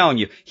 I'm telling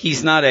you,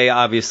 he's not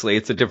obviously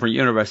it's a different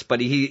universe,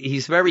 but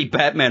he's very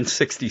Batman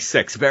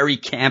 66, very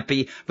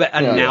campy, but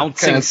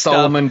announcing kind of stuff.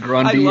 Solomon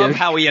Grundy-ish. I love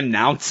how he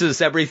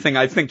announces everything.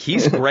 I think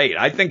he's great.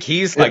 I think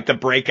he's like the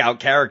breakout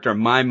character in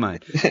my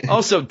mind.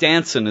 Also,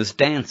 Danson is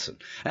dancing.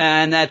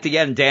 And at the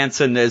end,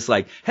 Danson is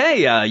like,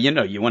 hey,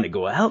 you want to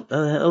go out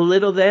a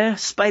little there,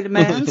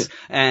 Spider-Man's?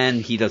 And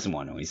he doesn't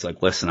want to. He's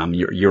like, listen, I'm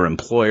your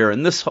employer.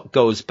 And this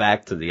goes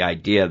back to the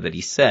idea that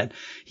he said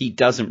he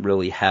doesn't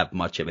really have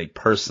much of a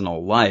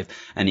personal life.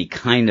 And he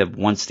kind of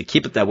wants to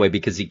keep it that way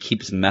because he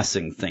keeps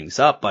messing things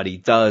up. But he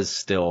does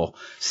still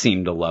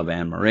seem to love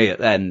Anne Marie.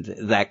 And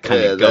that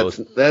kind of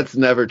goes. That's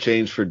never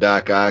changed for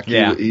Doc Ock.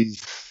 Yeah.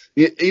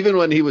 Even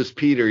when he was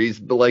Peter,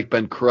 he's like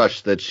been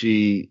crushed that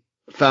she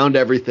found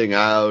everything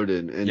out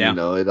and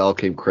it all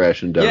came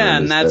crashing down. Yeah,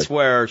 and that's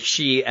where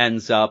she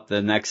ends up.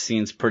 The next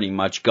scene's pretty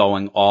much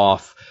going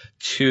off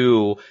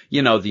to,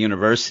 the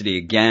university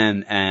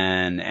again,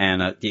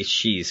 and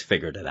she's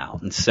figured it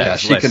out and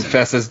says, she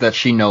confesses that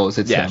she knows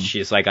it's him. Yeah,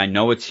 she's like, I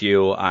know it's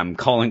you. I'm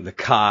calling the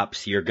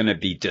cops. You're going to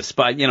be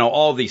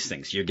all these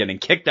things. You're getting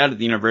kicked out of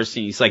the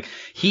university. And he's like,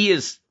 he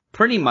is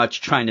pretty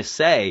much trying to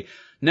say,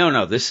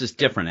 no, this is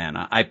different,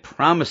 Anna. I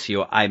promise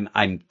you,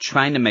 I'm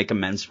trying to make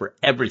amends for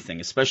everything,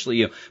 especially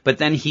you. But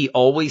then he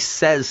always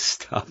says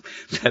stuff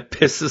that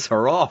pisses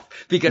her off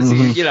because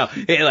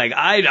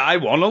I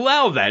won't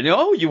allow that.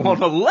 Oh, you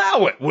won't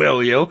allow it,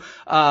 will you?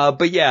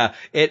 But yeah,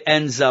 it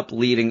ends up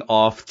leading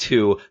off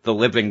to the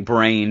living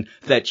brain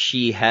that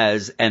she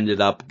has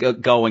ended up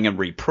going and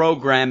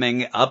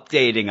reprogramming,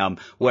 updating them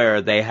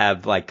where they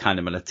have like kind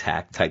of an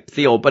attack type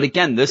feel. But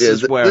again,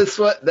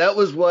 that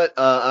was what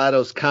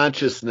Otto's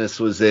consciousness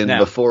was in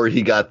before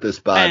he got this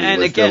body.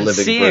 And again,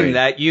 seeing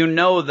that,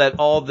 that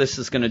all this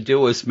is going to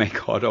do is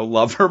make Otto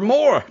love her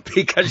more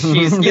because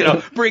she's,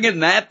 bringing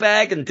that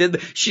back and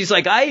she's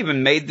like, I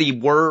even made the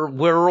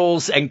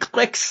whirls and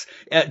clicks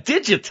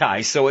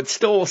digitized so it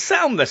still will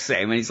sound the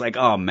same. And he's like,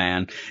 oh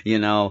man,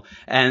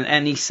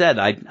 and he said,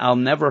 I'll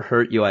never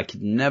hurt you. I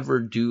could never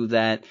do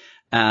that.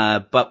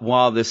 But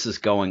while this is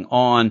going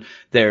on,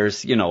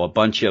 there's, a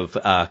bunch of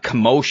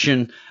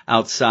commotion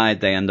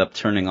outside. They end up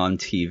turning on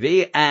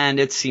TV, and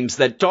it seems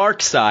that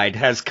Darkseid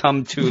has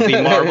come to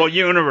the Marvel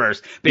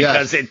Universe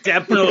because it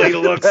definitely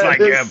looks like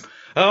him.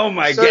 Oh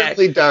my God.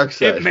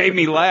 Darkseid. It made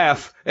me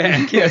laugh.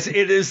 And yes,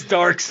 it is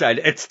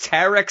Darkseid. It's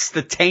Terex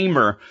the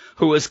Tamer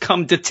who has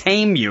come to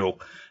tame you.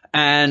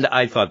 And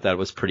I thought that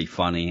was pretty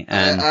funny.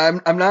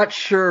 And I'm not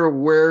sure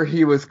where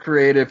he was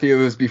created, if it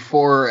was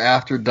before or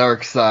after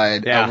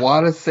Darkseid. Yeah. I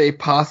want to say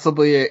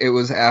possibly it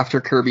was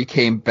after Kirby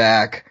came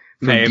back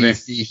from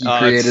DC. He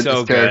created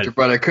this character,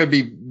 but it could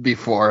be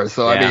before.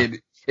 So I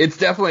mean, it's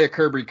definitely a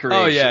Kirby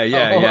creation. Oh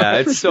yeah.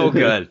 It's so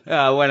good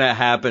when it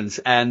happens.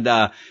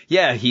 And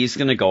he's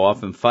gonna go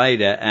off and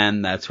fight it,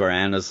 and that's where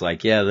Anna's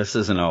like, yeah, this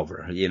isn't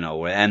over,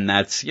 and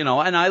that's, and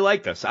I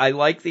like this. I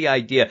like the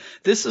idea.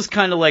 This is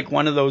kind of like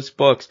one of those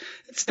books.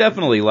 It's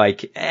definitely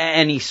like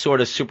any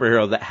sort of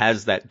superhero that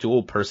has that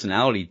dual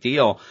personality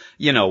deal,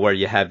 where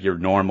you have your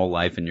normal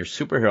life and your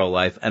superhero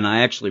life. And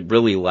I actually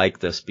really like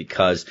this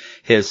because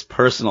his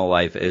personal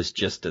life is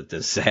just a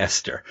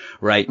disaster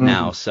right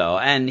now. So,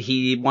 and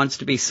he wants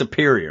to be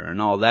superior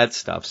and all that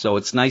stuff. So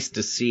it's nice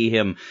to see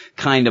him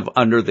kind of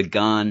under the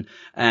gun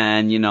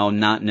and,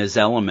 not in his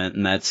element.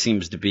 And that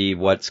seems to be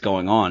what's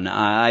going on.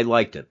 I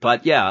liked it.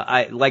 But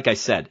yeah, like I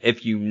said,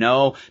 if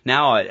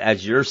now,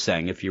 as you're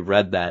saying, if you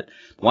read that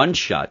one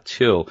shot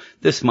too,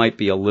 this might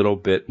be a little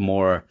bit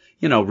more,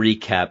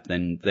 recap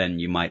than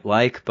you might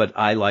like, but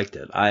I liked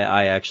it.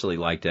 I actually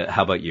liked it.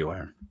 How about you,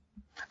 Aaron?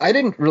 I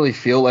didn't really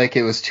feel like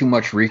it was too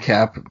much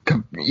recap,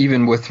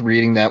 even with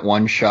reading that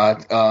one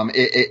shot.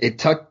 It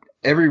took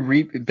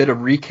every bit of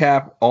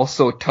recap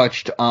also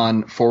touched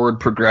on forward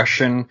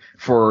progression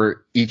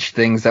for each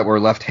things that were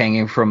left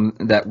hanging from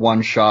that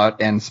one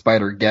shot and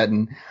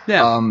Spider-Geddon.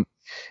 Yeah.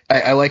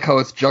 I like how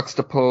it's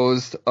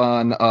juxtaposed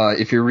on,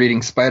 if you're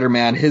reading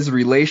Spider-Man, his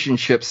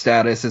relationship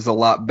status is a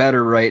lot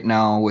better right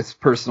now with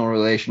personal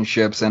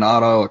relationships, and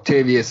Otto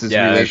Octavius's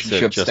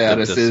relationship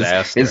status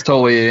is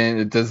totally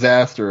a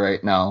disaster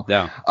right now.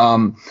 Yeah.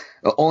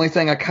 The only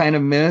thing I kind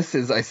of miss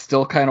is I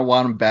still kind of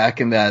want him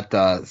back in that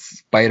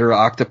spider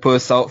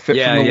octopus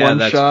outfit from the one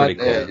that's shot.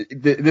 Pretty cool.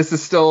 This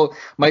is still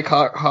Mike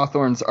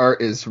Hawthorne's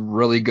art is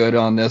really good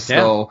on this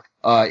though.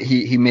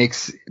 He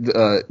makes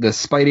the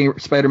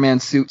Spider-Man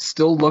suit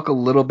still look a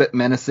little bit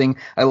menacing.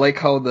 I like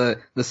how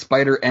the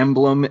spider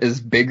emblem is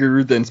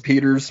bigger than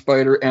Peter's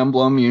spider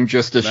emblem.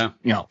 Just to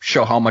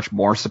show how much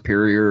more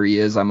superior he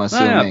is. I'm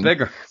assuming.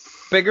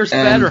 Bigger's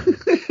better.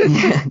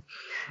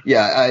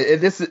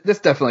 This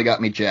definitely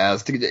got me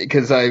jazzed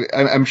because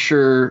I'm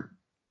sure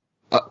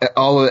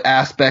all the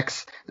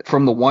aspects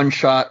from the one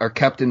shot are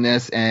kept in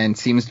this and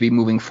seems to be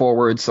moving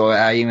forward. So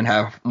I even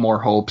have more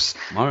hopes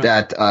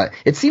that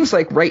it seems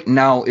like right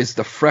now is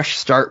the fresh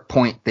start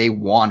point they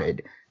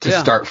wanted to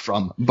start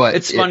from. But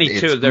it's funny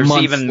too. There's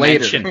even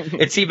mention.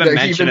 It's even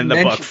mentioned in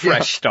the book.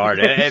 Fresh start.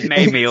 It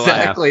made me laugh.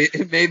 Exactly.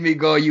 It made me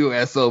go, you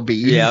SOB.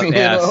 Yeah.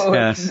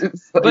 Yes.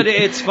 But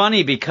it's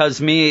funny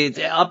because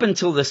up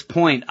until this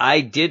point,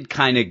 I did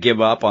kind of give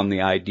up on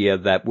the idea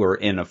that we're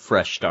in a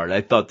fresh start.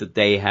 I thought that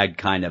they had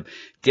kind of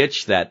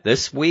ditched that.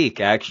 This week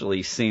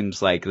actually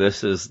seems like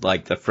this is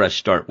like the fresh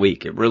start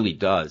week. It really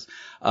does.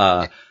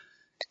 And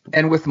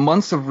with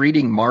months of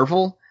reading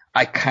Marvel,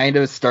 I kind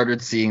of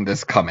started seeing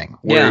this coming,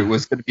 where it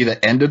was going to be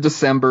the end of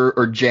December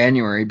or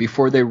January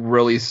before they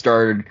really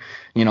started,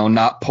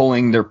 not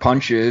pulling their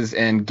punches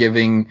and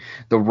giving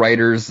the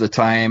writers the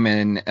time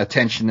and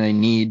attention they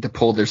need to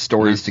pull their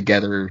stories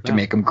together to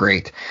make them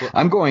great.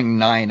 I'm going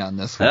 9 on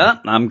this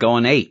one. I'm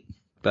going 8.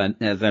 But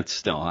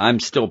that's I'll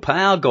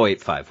go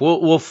 8.5.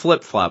 We'll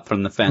flip-flop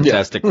from the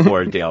Fantastic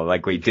Four deal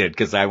like we did,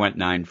 because I went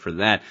 9 for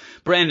that.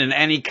 Brandon,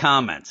 any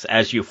comments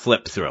as you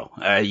flip through?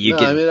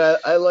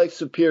 I like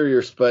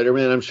Superior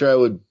Spider-Man. I'm sure I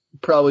would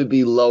probably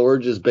be lower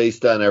just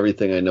based on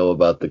everything I know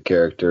about the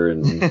character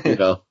and,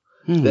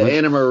 the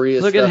Anna Maria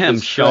stuff. Look at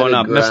him showing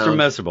up, Mr.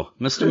 Miserable.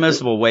 Mr.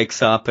 Miserable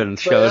wakes up and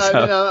shows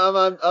up.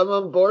 I'm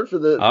on board for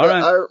the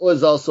art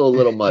was also a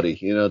little muddy,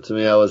 to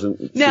me. I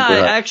wasn't.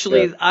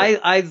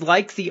 I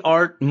like the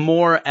art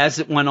more as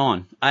it went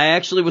on. I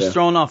actually was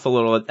thrown off a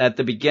little at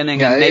the beginning.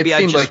 Yeah, maybe it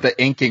seemed like the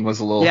inking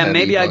was a little heavy,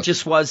 maybe I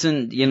just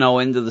wasn't,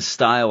 into the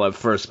style at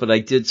first, but I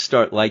did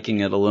start liking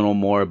it a little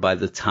more by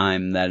the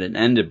time that it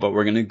ended. But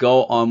we're going to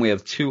go on. We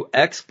have 2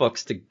 X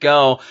books to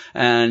go,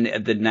 and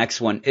the next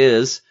one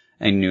is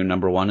a new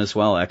number 1 as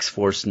well,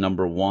 X-Force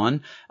number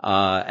 1.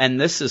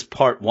 And this is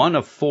part 1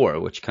 of 4,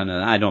 which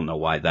I don't know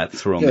why that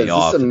threw me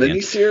off. Is this a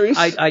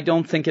miniseries? I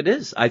don't think it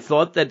is. I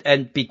thought that, I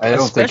don't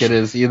think it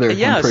is either.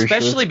 Yeah,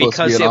 especially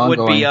because it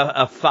would be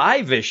a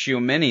 5-issue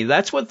mini.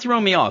 That's what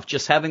threw me off,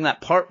 just having that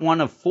part 1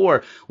 of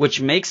 4,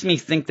 which makes me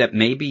think that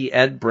maybe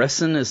Ed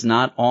Brisson is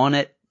not on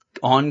it.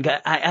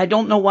 I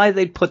don't know why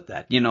they'd put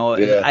that,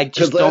 I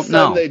just don't know. Last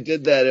time they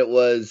did that, it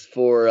was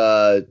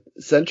for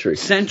Century,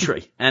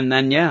 and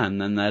then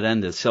that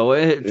ended. So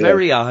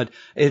very odd.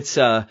 It's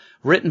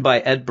written by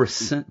Ed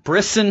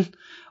Brisson,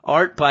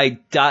 art by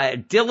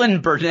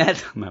Dylan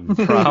Burnett. I'm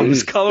having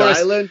problems.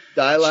 Colorist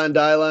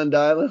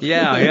Dylan.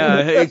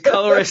 Yeah.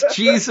 Colorist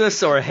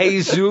Jesus or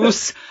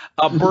Jesus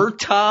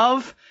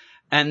Abertov.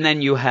 And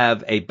then you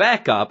have a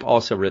backup,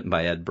 also written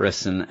by Ed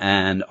Brisson,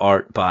 and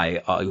art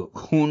by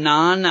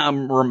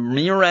Hunan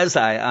Ramirez.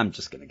 I'm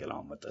just going to get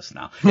on with this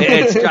now.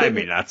 It's driving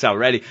me nuts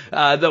already.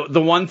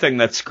 The one thing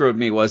that screwed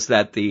me was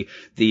that the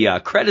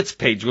credits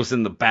page was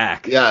in the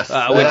back,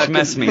 which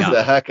messed me up.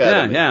 The heck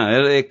out of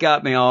me. It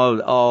got me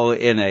all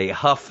in a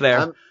huff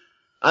there.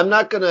 I'm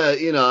not gonna,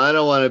 I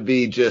don't want to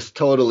be just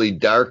totally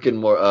dark and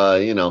more,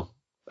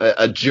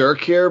 a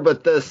jerk here,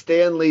 but the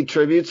Stan Lee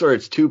tributes where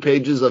it's 2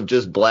 pages of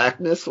just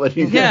blackness when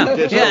you get and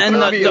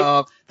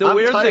the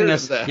weird thing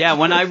is,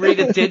 when I read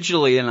it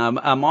digitally and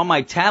I'm on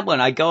my tablet,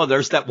 I go,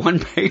 there's that one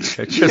page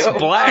that's just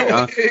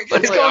black.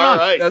 What's going on?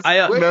 Right.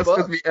 That messes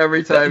with me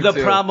every time. The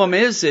problem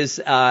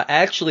is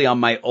actually on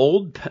my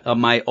old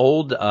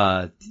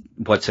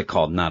what's it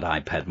called? Not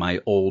iPad, my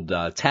old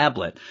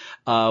tablet.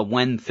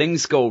 When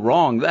things go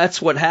wrong,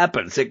 that's what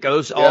happens. It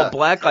goes all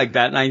black like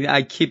that, and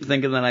I keep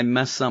thinking that I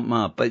messed something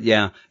up. But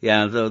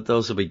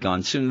those will be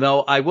gone soon.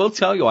 Though I will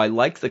tell you, I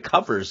like the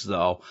covers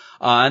though.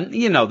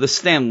 The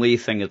Stan Lee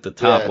thing at the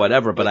top,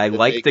 whatever. But I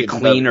like the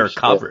cleaner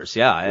covers.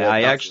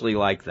 I actually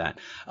like that.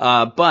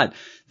 But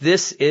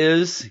this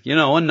is,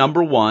 a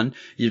number one.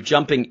 You're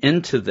jumping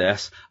into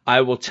this.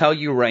 I will tell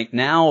you right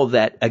now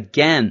that,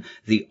 again,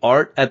 the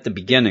art at the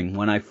beginning,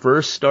 when I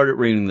first started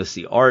reading this,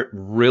 the art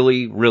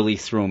really, really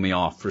threw me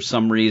off. For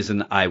some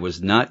reason, I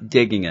was not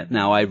digging it.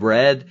 Now, I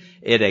read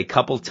it a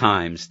couple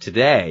times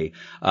today,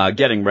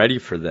 getting ready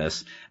for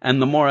this.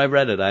 And the more I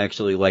read it, I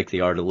actually like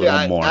the art a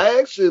little more. I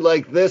actually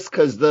like this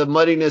because the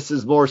muddiness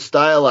is more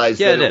stylized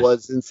than it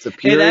was in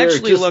Superior. It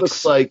actually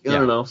looks like, I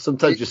don't know,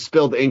 sometimes you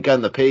spilled ink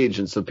on the page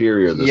in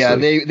Superior this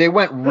week. They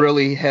went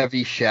really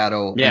heavy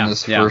shadow in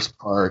this first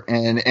part.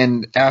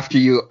 And after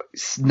you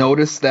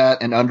notice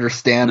that and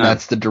understand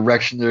that's the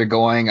direction they're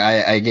going,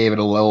 I gave it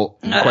quite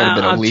a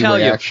bit of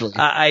leeway, actually.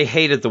 I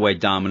hated the way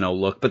Domino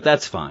looked, but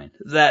that's fine.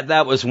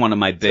 That was one of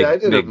my big... I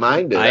didn't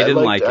mind it. I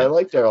didn't like it. I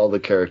liked all the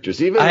characters.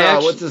 Even,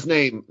 what's his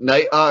name?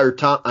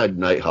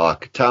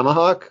 Nighthawk.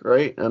 Tomahawk,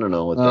 right? I don't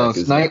know what that is.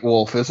 It's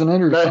Nightwolf, isn't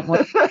it? Or something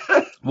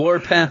like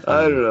Warpath.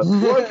 I don't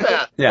know.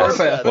 Warpath. Yes.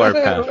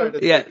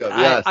 Warpath.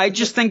 Yeah. I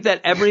just think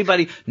that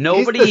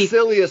nobody. He's the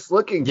silliest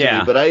looking to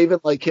me, but I even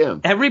like him.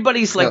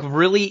 Everybody's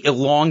really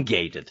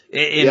elongated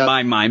in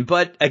my mind.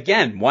 But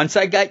again, once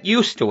I got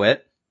used to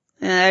it,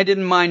 I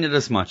didn't mind it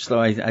as much,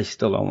 though I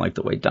still don't like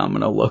the way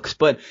Domino looks.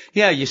 But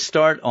yeah, you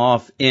start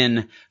off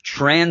in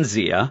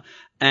Transia,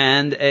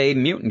 and a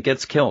mutant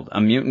gets killed. A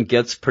mutant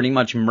gets pretty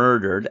much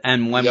murdered.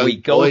 And when we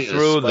go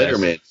through this,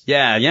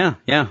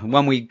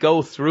 when we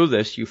go through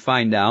this, you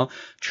find out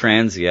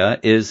Transia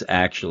is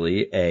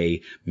actually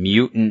a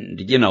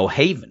mutant,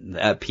 haven.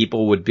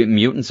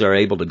 Mutants are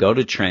able to go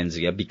to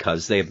Transia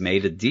because they have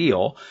made a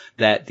deal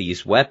that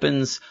these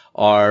weapons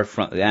are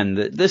from, and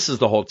this is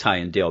the whole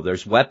tie-in deal.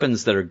 There's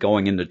weapons that are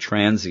going into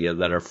Transia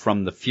that are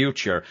from the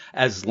future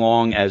as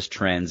long as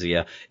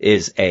Transia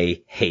is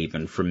a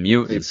haven for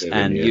mutants.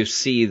 You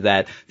see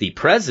that the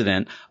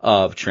president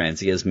of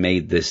Transia has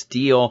made this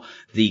deal.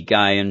 The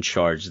guy in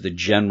charge, the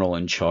general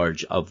in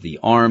charge of the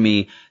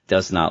army,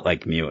 does not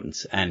like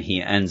mutants, and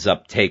he ends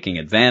up taking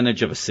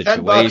advantage of a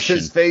situation.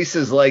 His face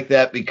is like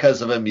that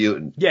because of a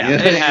mutant. Yeah,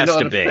 it has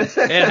to be.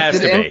 It has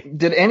to be.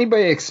 Did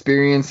anybody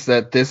experience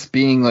that this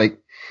being like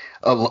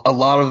a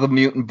lot of the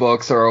mutant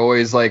books are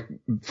always like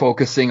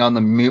focusing on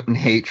the mutant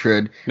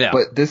hatred,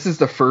 but this is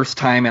the first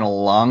time in a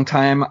long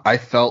time I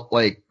felt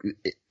like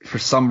for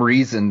some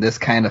reason this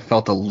kind of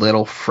felt a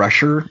little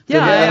fresher.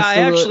 Yeah, I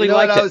actually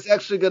liked it. I was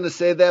actually going to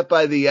say that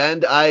by the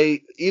end.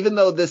 Even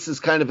though this is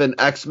kind of an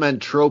X-Men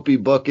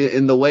tropey book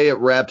in the way it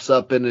wraps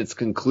up in its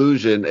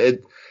conclusion,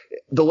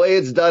 the way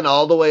it's done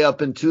all the way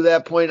up into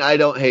that point, I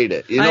don't hate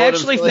it. I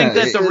actually think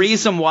that the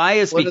reason why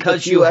is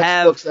because you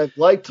have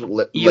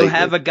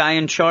a guy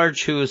in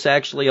charge who's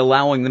actually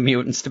allowing the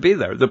mutants to be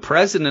there. The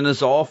president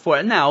is all for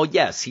it. Now,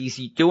 yes, he's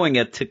doing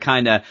it to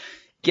kind of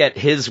get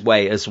his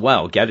way as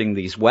well, getting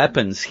these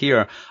weapons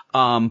here.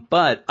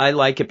 But I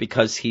like it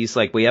because he's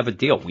like, we have a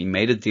deal. We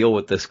made a deal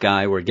with this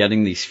guy. We're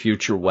getting these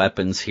future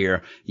weapons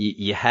here.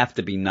 You have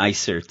to be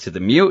nicer to the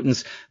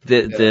mutants.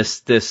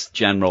 This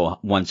general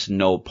wants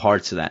no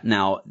parts of that.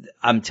 Now,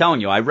 I'm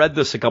telling you, I read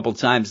this a couple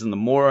times, and the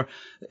more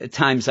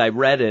times I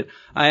read it,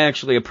 I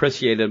actually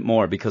appreciate it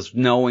more because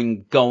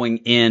going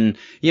in,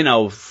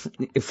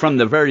 from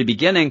the very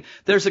beginning,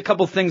 there's a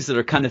couple things that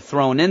are kind of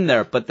thrown in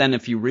there. But then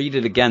if you read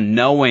it again,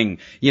 knowing,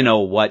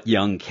 what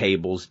young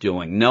Cable's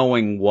doing,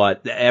 knowing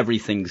what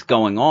everything's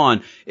going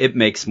on, it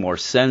makes more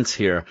sense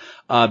here.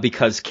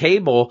 Because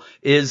Cable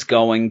is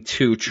going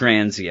to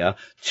Transia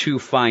to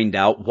find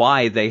out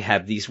why they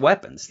have these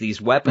weapons.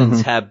 These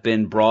weapons have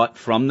been brought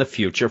from the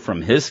future,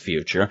 from his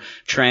future.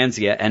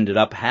 Transia ended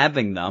up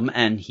having them,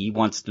 and he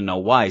wants to know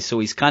why. So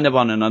he's kind of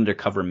on an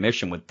undercover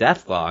mission with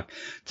Deathlock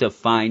to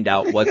find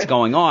out what's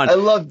going on. I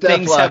love Deathlock.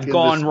 Things have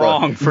gone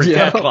wrong for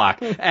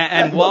Deathlock.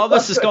 And while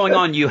this is going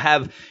on, you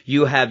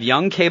have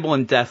young Cable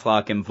and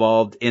Deathlock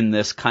involved in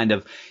this kind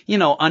of,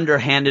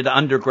 underhanded,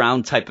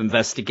 underground type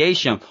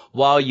investigation,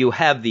 while you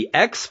have the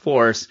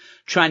X-Force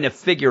trying to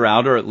figure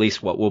out, or at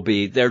least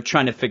they're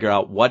trying to figure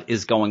out what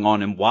is going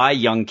on and why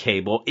young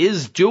Cable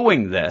is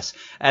doing this.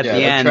 At the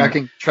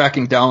end,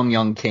 tracking down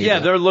young Cable. Yeah,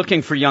 they're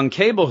looking for young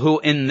Cable, who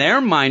in their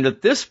mind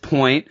at this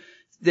point,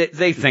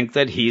 they think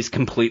that he's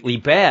completely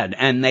bad,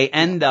 and they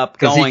end up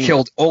going... Because he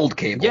killed old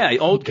Cable. Yeah,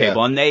 old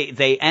Cable, and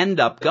they end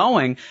up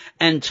going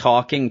and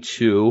talking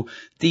to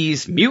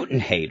these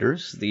mutant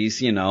haters, these,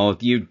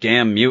 you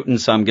damn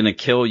mutants, I'm gonna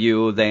kill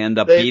you. They end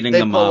up beating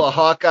them up. They pull a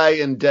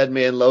Hawkeye and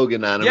Deadman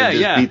Logan on him and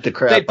just beat the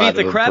crap out of him. They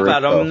beat the crap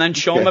out of him and then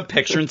show him a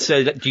picture and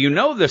say, do you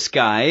know this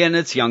guy? And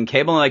it's young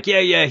Cable. And like,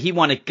 yeah, he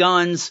wanted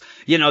guns.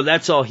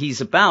 That's all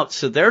he's about.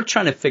 So they're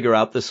trying to figure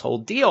out this whole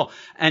deal.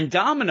 And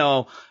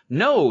Domino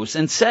knows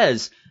and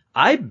says,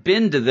 I've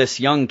been to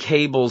this young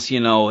Cable's,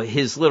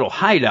 his little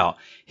hideout.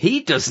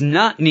 He does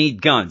not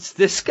need guns.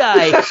 This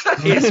guy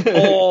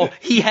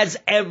he has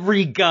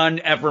every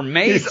gun ever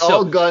made. He's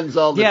all guns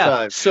all the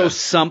time. So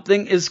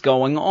something is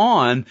going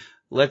on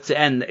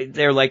and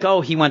they're like,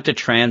 oh, he went to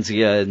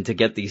Transia and to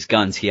get these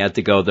guns. He had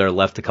to go there,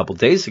 left a couple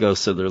days ago.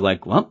 So they're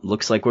like, well,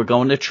 looks like we're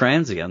going to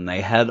Transia, and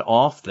they head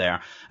off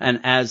there.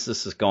 And as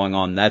this is going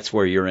on, that's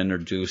where you're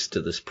introduced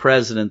to this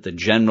president, the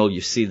general.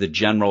 You see the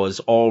general has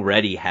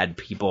already had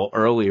people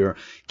earlier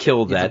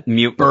kill that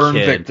mutant burn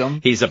kid. Victim.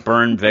 He's a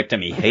burn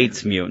victim. He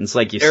hates mutants,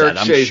 like you Eric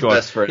said. Shea's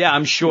best friend. Yeah,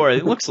 I'm sure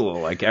it looks a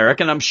little like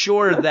Eric, and I'm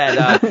sure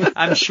that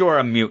I'm sure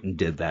a mutant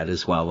did that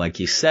as well, like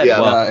you said.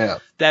 Yeah,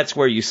 That's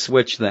where you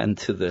switch then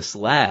to this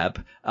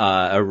lab,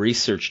 a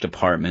research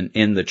department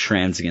in the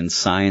Transient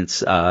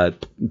Science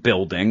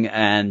building,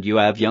 and you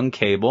have young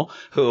Cable,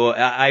 who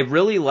I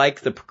really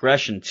like the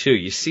progression too.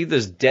 You see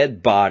this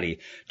dead body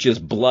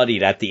just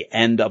bloodied at the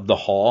end of the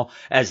hall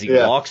as he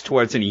walks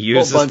towards, and he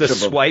uses the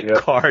swipe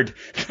card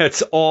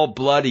that's all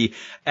bloody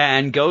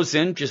and goes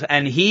in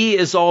and he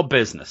is all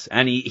business,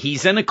 and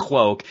he's in a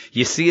cloak.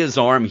 You see his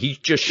arm. He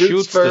just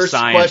shoots first, the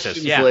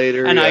scientist.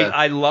 Later, and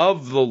I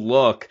love the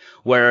look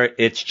where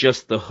it's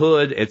just the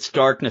hood, it's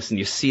darkness, and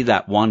you see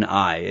that one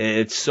eye.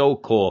 It's so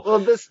cool. Well,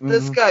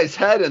 this guy's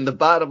head in the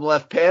bottom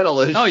left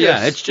panel is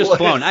it's just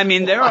blown. I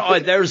mean,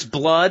 there's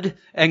blood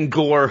and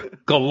gore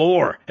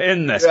galore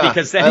in this,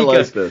 because then he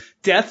goes,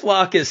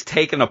 Deathlock is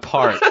taken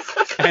apart,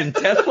 and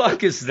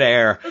Deathlock is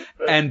there,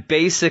 and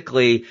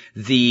basically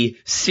the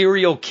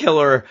serial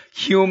killer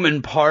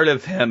human part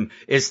of him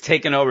is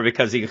taken over,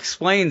 because he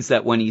explains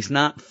that when he's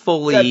not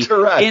fully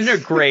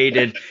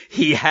integrated,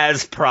 he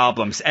has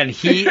problems, and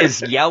he is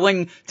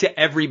yelling to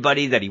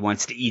everybody that he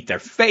wants to eat their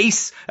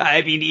face.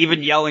 I mean,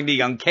 even yelling to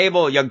Young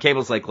Cable. Young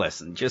Cable's like,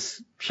 listen, just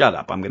shut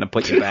up. I'm going to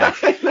put you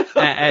back.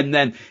 And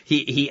then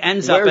he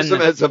ends up in him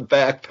as a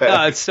backpack.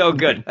 Oh, it's so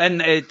good.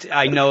 And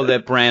I know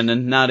that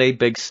Brandon, not a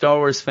big Star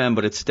Wars fan,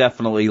 but it's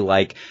definitely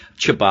like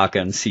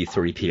Chewbacca and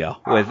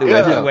C-3PO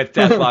with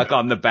Deathlock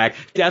on the back.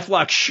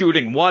 Deathlock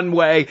shooting one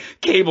way,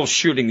 Cable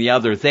shooting the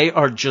other. They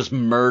are just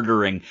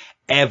murdering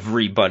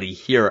everybody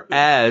here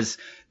as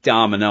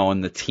Domino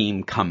and the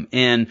team come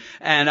in.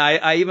 And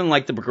I even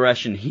like the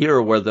progression here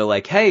where they're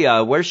like,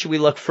 hey, where should we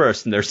look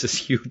first? And there's this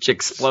huge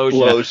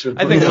explosion.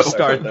 I think we'll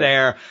start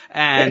there.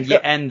 And you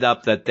end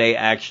up that they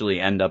actually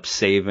end up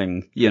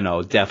saving,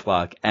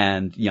 Deathlock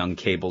and Young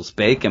Cable's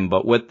bacon.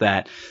 But with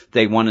that,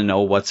 they want to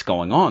know what's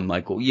going on.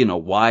 Like,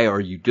 why are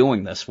you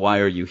doing this?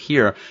 Why are you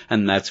here?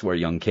 And that's where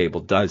Young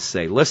Cable does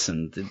say,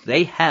 listen,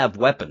 they have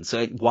weapons.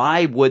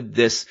 Why would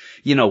this,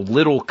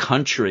 little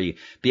country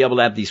be able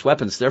to have these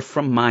weapons? They're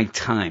from my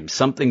time.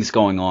 Something's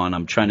going on.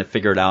 I'm trying to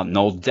figure it out. And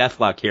old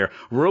Deathlock here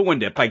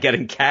ruined it by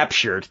getting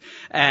captured.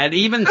 And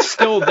even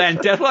still then,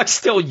 Deathlock's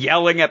still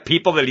yelling at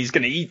people that he's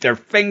going to eat their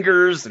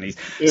fingers, and he's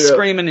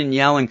screaming and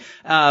yelling.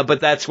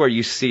 But that's where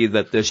you see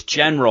that this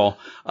general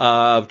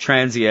of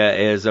Transia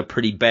is a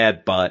pretty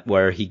bad butt,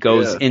 where he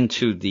goes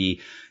into the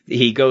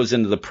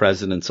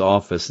president's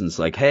office and is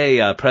like,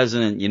 hey,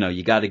 president,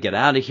 you got to get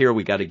out of here.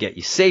 We got to get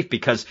you safe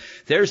because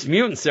there's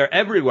mutants. They're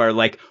everywhere,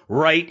 like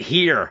right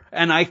here.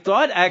 And I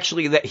thought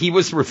actually that he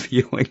was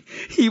revealing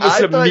he was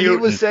a mutant. He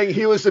was saying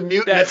he was a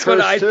mutant. That's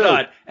what I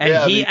thought.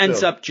 And he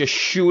ends up just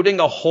shooting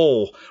a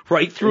hole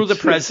right through the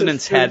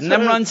president's head and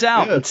then runs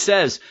out and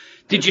says,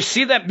 did you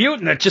see that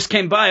mutant that just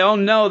came by? Oh,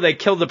 no, they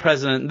killed the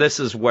president. This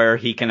is where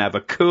he can have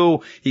a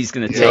coup. He's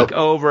going to take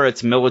over.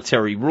 It's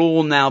military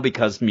rule now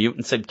because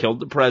mutants had killed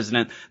the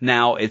president.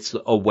 Now it's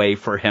a way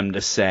for him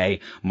to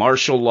say,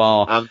 martial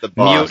law, I'm the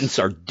boss. Mutants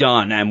are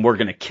done, and we're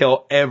going to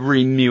kill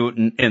every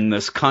mutant in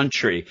this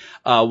country.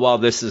 While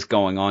this is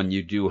going on,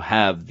 you do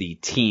have the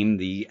team,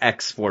 the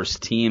X-Force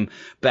team,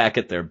 back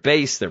at their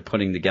base. They're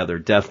putting together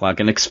Deathlock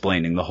and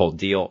explaining the whole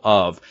deal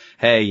of,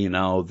 hey,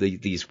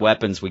 these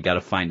weapons, we got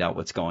to find out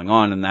what's going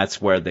on. And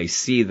that's where they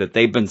see that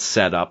they've been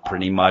set up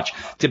pretty much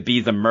to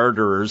be the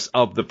murderers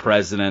of the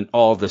president,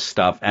 all this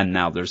stuff. And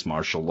now there's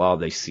martial law.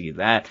 They see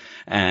that.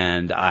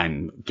 And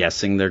I'm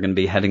guessing they're going to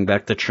be heading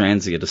back to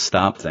Transia to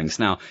stop things.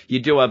 Now, you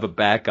do have a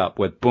backup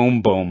with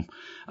Boom Boom.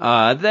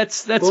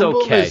 That's Boom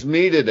okay. Boom is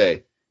me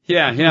today.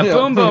 Yeah,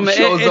 Boom Boom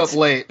shows up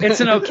late. It's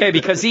an okay,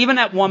 because even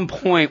at one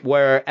point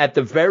where at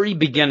the very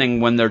beginning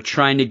when they're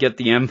trying to get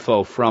the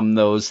info from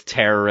those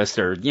terrorists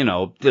or,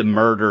 the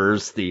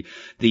murderers, the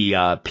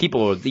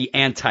people, the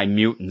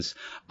anti-mutants,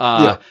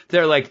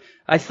 they're like,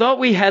 I thought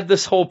we had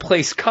this whole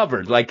place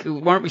covered. Like,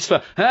 weren't we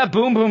supposed,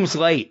 Boom Boom's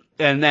late.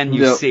 And then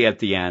you see at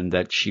the end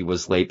that she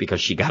was late because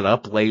she got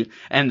up late,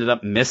 ended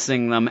up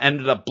missing them,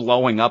 ended up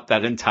blowing up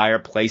that entire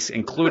place,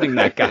 including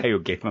that guy who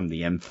gave them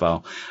the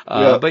info.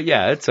 But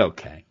it's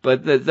okay.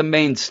 But the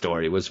main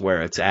story was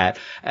where it's at.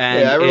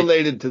 And I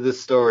related to this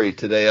story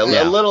today. A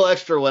little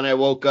extra when I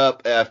woke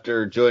up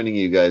after joining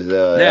you guys.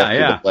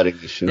 After letting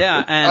the show.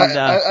 Yeah, and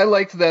I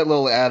liked that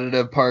little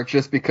additive part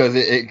just because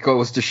it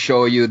goes to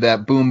show you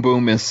that Boom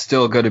Boom is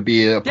still going to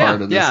be a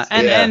part of this.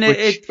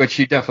 Yeah, which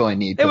you definitely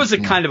need. It was a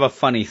kind of a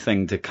funny thing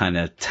to kind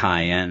of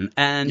tie in.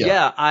 And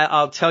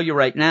I'll tell you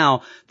right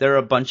now, there are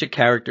a bunch of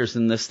characters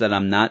in this that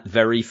I'm not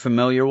very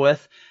familiar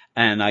with,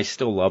 and I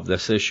still love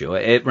this issue.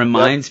 It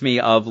reminds me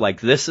of, like,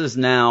 this is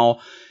now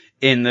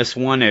in this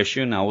one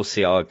issue, now we'll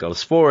see how it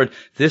goes forward,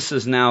 this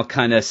is now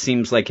kind of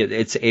seems like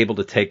it's able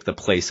to take the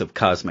place of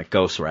Cosmic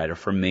Ghost Rider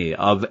for me,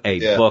 of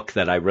a book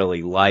that I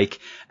really like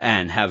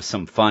and have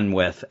some fun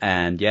with.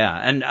 And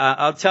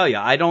I'll tell you,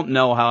 I don't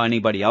know how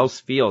anybody else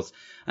feels.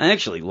 I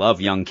actually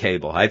love Young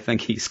Cable. I think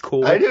he's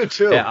cool. I do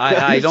too. Yeah,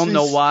 I don't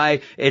know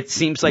why. It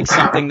seems like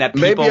something that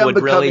people would really. Maybe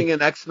I'm becoming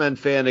an X-Men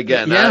fan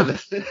again. Yeah.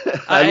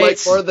 I like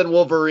more than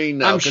Wolverine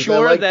now. I'm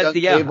sure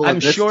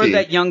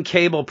that Young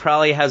Cable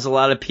probably has a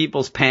lot of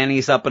people's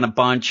panties up in a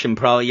bunch and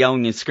probably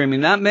yelling and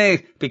screaming. Not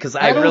me, because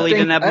I really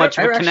didn't have much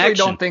of a connection. I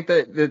actually don't think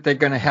that they're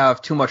going to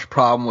have too much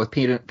problem with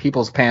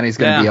people's panties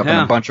going to be up in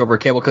a bunch over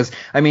Cable, because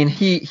I mean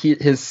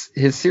his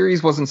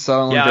series wasn't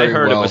selling very well. I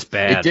heard it was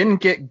bad. It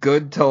didn't get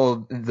good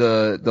till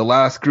the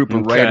last group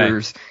of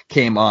writers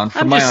came on.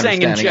 From my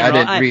understanding, I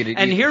didn't read it.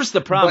 And here's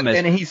the problem: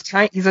 and he's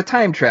a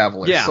time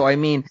traveler. Yeah. So I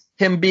mean,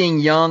 him being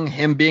young,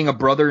 him being a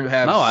brother,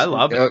 have I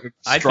love it.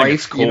 Strife, I think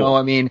it's cool. You know,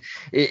 I mean,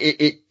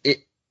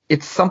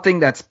 it's something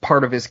that's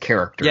part of his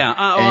character. Yeah,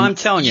 I'm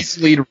telling you,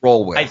 easily to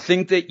roll with. I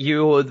think that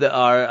you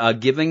are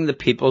giving the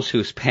people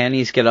whose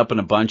panties get up in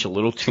a bunch a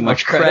little too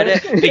much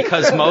credit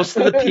because most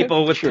of the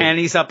people with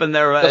panties up in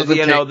their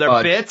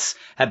their bits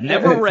have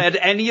never read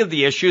any of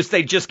the issues.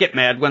 They just get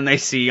mad when they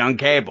see Young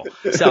Cable.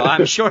 So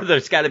I'm sure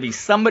there's got to be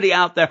somebody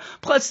out there.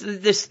 Plus,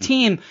 this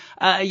team,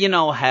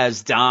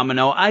 has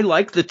Domino. I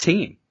like the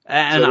team.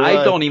 And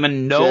I don't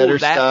even know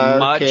that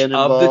much of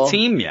the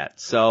team yet.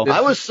 So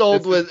I was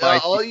sold with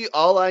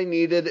all I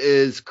needed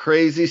is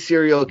crazy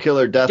serial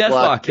killer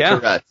Deathlock.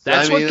 Yeah,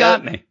 that's what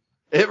got me.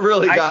 It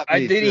really got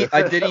me.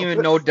 I didn't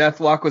even know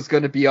Deathlock was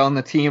going to be on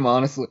the team,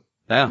 honestly.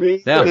 Yeah.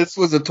 This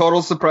was a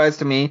total surprise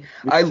to me.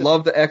 I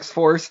love the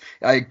X-Force.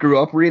 I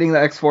grew up reading the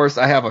X-Force.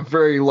 I have a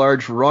very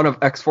large run of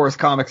X-Force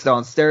comics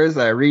downstairs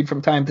that I read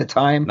from time to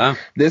time. No.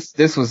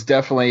 This was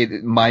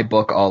definitely my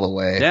book all the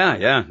way.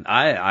 Yeah.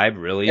 I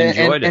really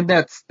enjoyed it. And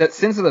that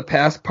Sins of the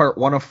Past Part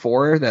 1 of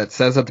 4 that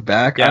says at the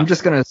back, I'm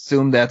just going to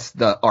assume that's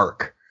the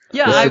arc.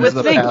 Yeah, I would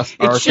think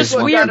it's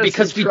just weird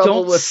because we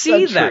don't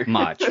see that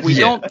much. We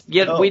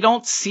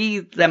don't see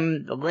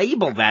them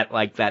label that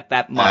like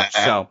that much.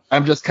 So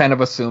I'm just kind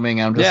of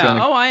assuming.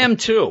 I am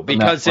too,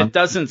 because it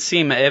doesn't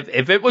seem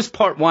if it was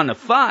part 1 of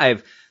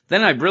 5,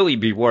 then I'd really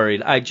be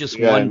worried. I just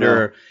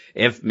wonder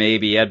if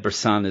maybe Ed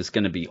Brisson is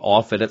going to be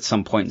off it at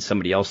some point and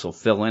somebody else will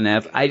fill in.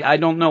 I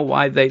don't know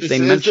why they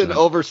mentioned it. This is an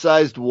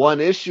oversized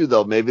one issue,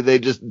 though. Maybe they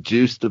just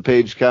juiced the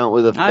page count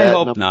with a fat I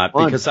hope not,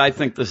 because I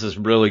think this is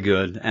really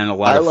good and a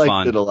lot of fun. I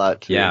liked it a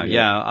lot, too.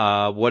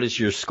 Yeah. What is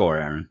your score,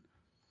 Aaron?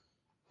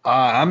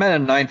 I'm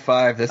at a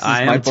 9.5. This is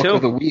my book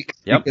of the week.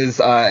 Yep. Because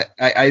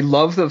I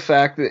love the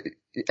fact that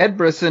Ed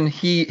Brisson,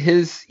 he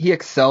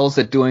excels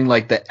at doing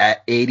like the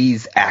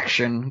 80s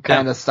action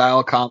kind of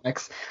style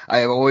comics.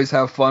 I always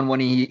have fun when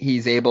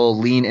he's able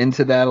to lean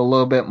into that a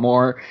little bit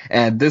more.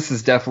 And this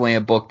is definitely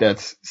a book that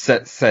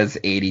says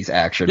 80s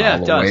action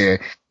all the way.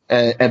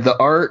 And the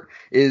art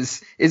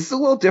is a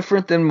little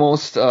different than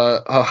most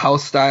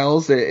house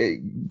styles.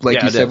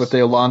 Like you said, with the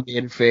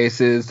elongated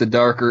faces, the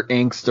darker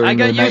inks during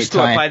the nighttime. I got used to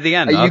it by the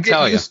end. I'll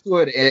tell you. You get used to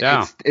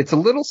it. It's a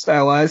little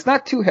stylized,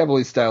 not too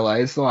heavily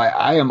stylized. So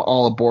I am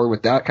all aboard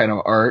with that kind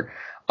of art.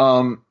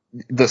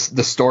 The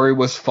story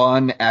was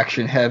fun,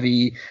 action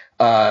heavy.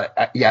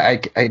 I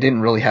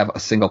didn't really have a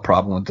single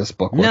problem with this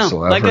book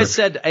whatsoever. Like I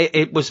said,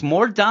 it was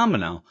more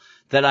Domino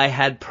that I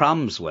had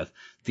problems with.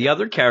 The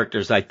other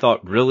characters I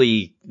thought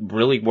really,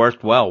 really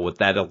worked well with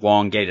that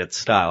elongated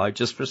style. I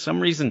just, for some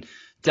reason,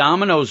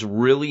 Domino's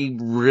really,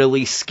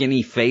 really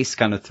skinny face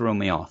kind of threw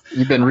me off.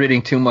 You've been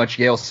reading too much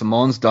Gail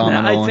Simone's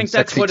Domino. I think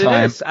that's what it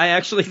is. I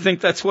actually think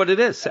that's what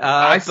it is.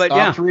 I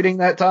stopped reading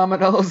that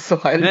Domino,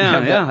 so I didn't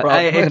have that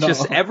problem at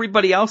all.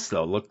 Everybody else,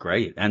 though, looked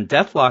great. And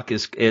Deathlock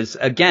is,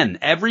 again,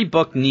 every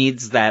book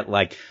needs that,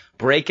 like,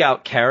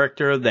 breakout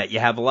character that you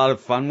have a lot of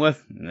fun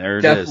with. There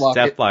it is.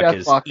 Deathlock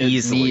is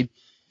easily...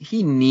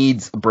 He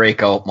needs a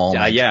breakout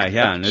moment. Yeah.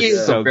 And he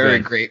is a very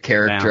great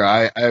character.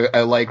 Yeah.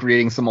 I like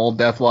reading some old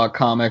Deathlock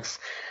comics,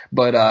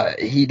 but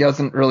he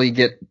doesn't really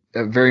get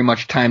very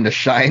much time to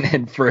shine.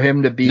 And for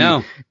him to be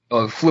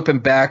flipping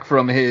back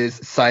from his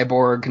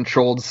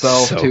cyborg-controlled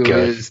self to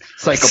his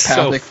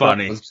psychopathic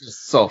funny. Was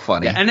just so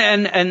funny. Yeah,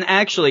 and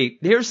actually,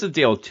 here's the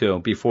deal, too,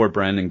 before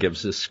Brandon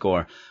gives his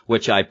score,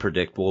 which I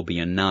predict will be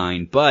a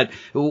 9. But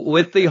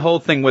with the whole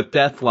thing with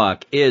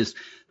Deathlock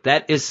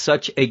that is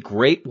such a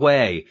great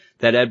way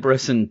that Ed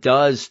Brisson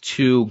does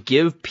to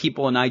give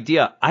people an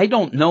idea. I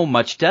don't know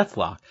much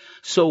Deathlock.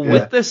 So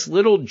with this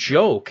little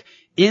joke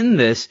in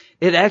this,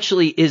 it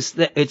actually is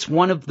it's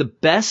one of the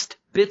best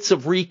bits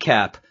of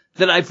recap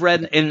that I've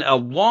read in a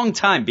long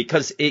time,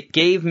 because it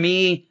gave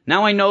me,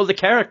 now I know the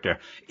character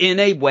in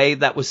a way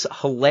that was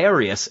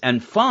hilarious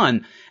and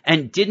fun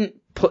and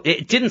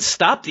it didn't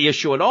stop the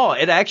issue at all.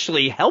 It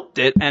actually helped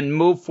it and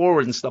move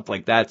forward and stuff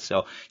like that.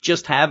 So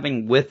just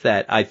having with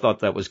that, I thought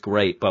that was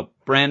great. But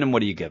Brandon,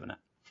 what are you giving it?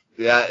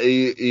 Yeah,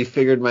 you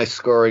figured my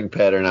scoring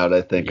pattern out,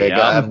 I think.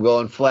 I'm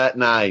going flat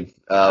 9.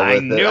 I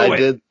knew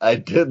it. I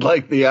did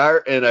like the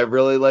art, and I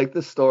really like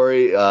the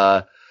story.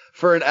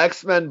 for an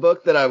X-Men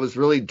book that I was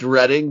really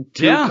dreading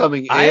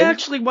coming in. I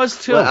actually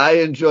was too. But I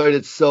enjoyed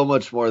it so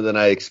much more than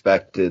I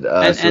expected. So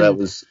that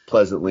was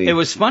pleasantly. It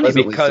was funny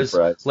because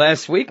surprised.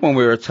 Last week when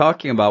we were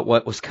talking about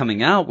what was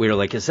coming out, we were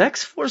like, "Is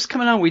X-Force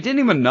coming out?" We didn't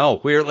even know.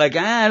 We were like,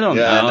 "I don't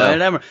know,"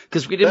 whatever,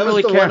 because we didn't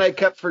really care. That was the one I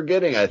kept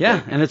forgetting. I think.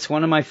 Yeah, and it's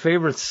one of my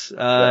favorites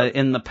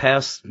in the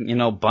past,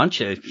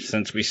 bunch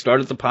since we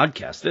started the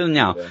podcast. And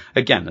now,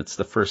 again, it's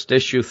the first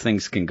issue.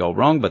 Things can go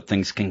wrong, but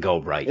things can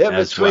go right. Yeah,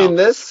 between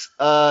this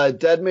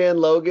Dead Man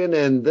Logan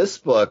and this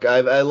book,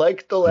 I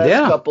liked the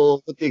last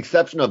couple, with the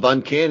exception of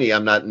Uncanny.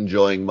 I'm not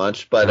enjoying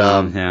much, but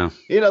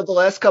the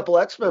last couple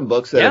X-Men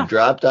books that have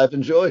dropped, I've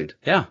enjoyed.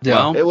 Yeah,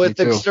 well, with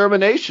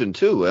Extermination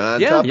too.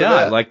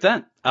 I like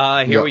that.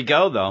 Here we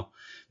go though.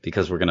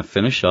 Because we're going to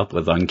finish up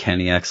with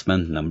Uncanny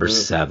X-Men number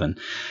 7.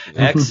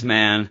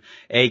 X-Man,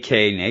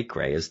 a.k.a. Nate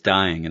Gray, is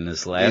dying in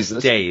his last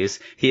days.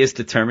 He is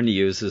determined to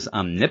use his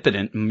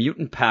omnipotent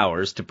mutant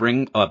powers to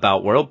bring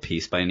about world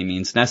peace by any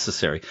means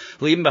necessary,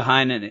 leaving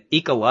behind an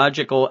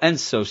ecological and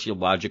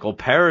sociological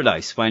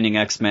paradise. Finding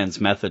X-Men's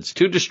methods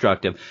too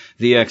destructive,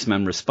 the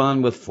X-Men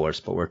respond with force,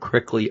 but were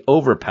quickly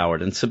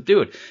overpowered and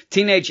subdued.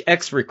 Teenage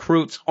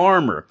X-recruits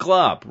Armor,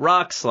 Glob,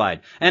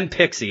 Rockslide, and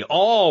Pixie,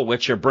 all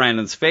which are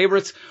Brandon's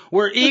favorites,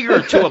 were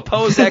eager to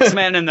oppose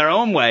X-Men in their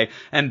own way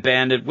and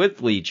banded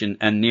with Legion,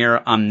 a near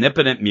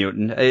omnipotent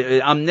mutant.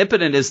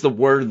 Omnipotent is the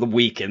word of the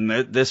week in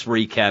this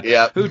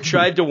recap, who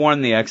tried to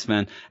warn the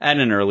X-Men at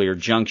an earlier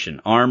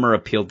junction. Armor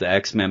appealed to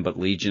X-Men, but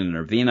Legion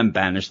intervened and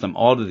banished them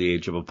all to the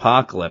Age of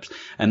Apocalypse.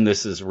 And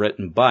this is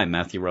written by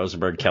Matthew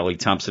Rosenberg, Kelly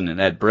Thompson, and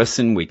Ed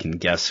Brisson. We can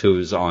guess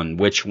who's on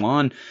which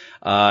one.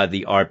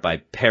 The art by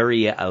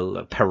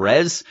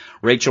Perez,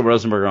 Rachel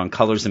Rosenberg on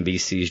colors, and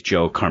VC's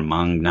Joe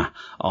Carmagna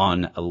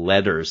on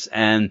letters.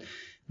 And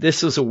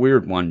this is a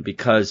weird one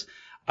because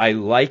I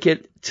like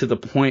it to the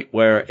point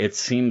where it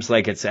seems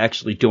like it's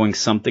actually doing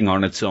something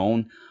on its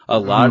own. A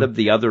lot of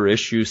the other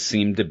issues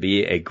seem to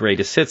be a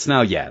greatest hits.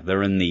 Now,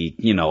 they're in the,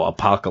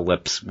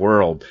 apocalypse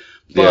world.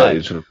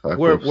 But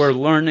we're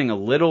learning a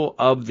little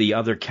of the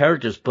other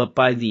characters, but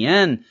by the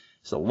end,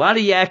 there's a lot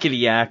of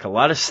yakety-yak, a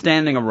lot of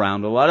standing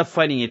around, a lot of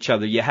fighting each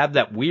other. You have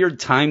that weird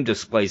time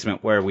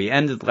displacement where we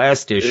ended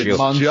last issue.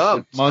 Months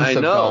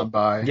have gone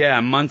by. Yeah,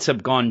 months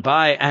have gone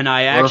by, and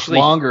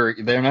longer.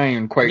 They're not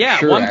even quite sure. Yeah,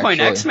 at one point,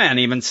 X-Man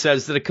even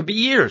says that it could be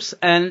years.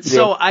 And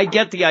so I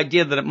get the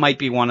idea that it might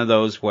be one of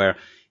those where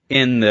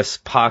in this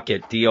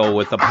pocket deal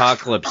with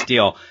Apocalypse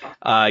deal,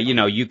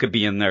 you could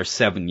be in there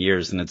 7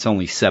 years, and it's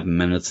only 7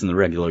 minutes in the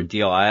regular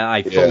deal.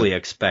 I fully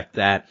expect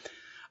that.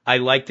 I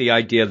like the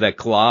idea that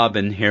Glob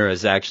in here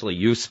is actually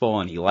useful,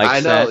 and he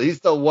likes that. I know. He's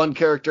the one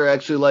character I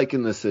actually like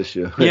in this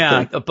issue.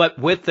 Yeah, but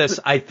with this,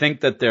 I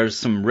think that there's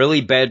some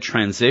really bad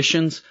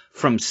transitions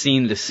from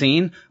scene to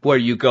scene where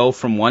you go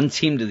from one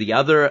team to the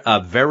other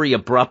very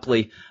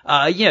abruptly.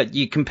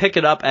 You can pick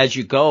it up as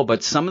you go,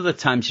 but some of the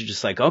times you're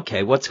just like,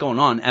 okay, what's going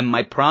on? And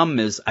my problem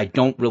is I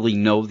don't really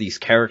know these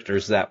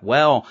characters that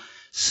well.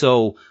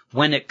 So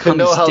when it comes to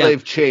know how down,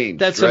 they've changed,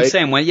 that's what I'm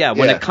saying. When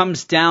it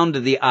comes down to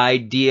the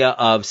idea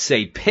of,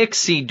 say,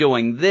 Pixie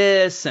doing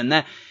this and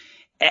that,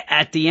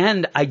 at the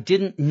end, I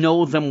didn't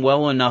know them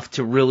well enough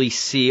to really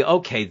see,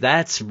 okay,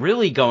 that's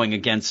really going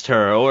against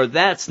her, or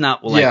that's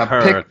not like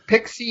her.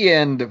 Pixie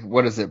and,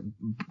 what is it,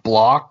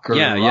 Block or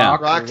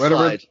Rock?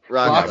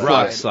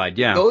 Rockslide,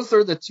 yeah. Those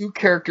are the two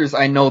characters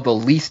I know the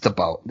least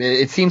about.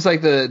 It seems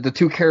like the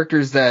two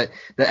characters that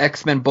the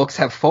X-Men books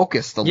have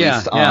focused the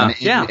least on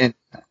in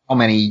how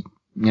many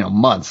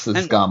months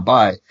it's gone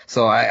by.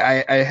 So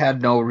I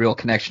had no real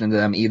connection to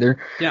them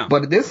either. Yeah.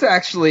 But this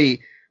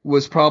actually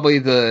was probably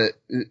the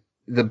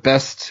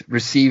best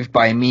received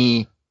by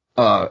me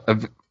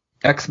of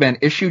X-Men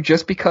issue,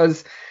 just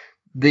because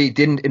they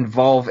didn't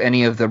involve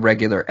any of the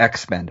regular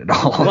X-Men at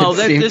all. Well,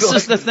 this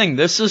is the thing.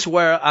 This is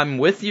where I'm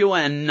with you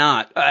and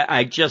not.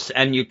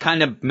 And you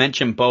kind of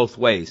mentioned both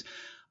ways.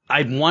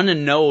 I want to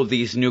know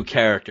these new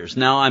characters.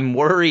 Now, I'm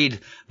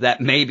worried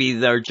that maybe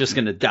they're just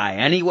going to die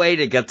anyway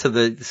to get to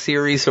the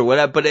series or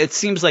whatever, but it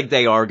seems like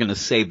they are going to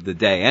save the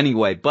day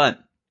anyway. But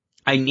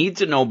I need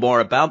to know more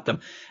about them,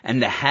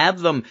 and to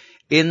have them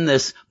in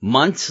this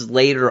months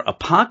later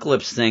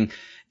Apocalypse thing,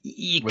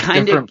 you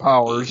kind of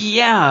powers.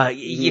 Yeah,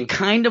 you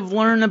kind of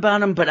learn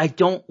about them, but I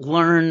don't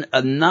learn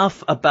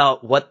enough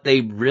about what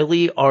they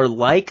really are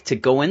like to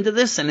go into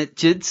this. And it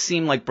did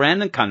seem like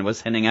Brandon kind of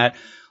was hinting at,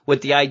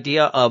 with the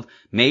idea of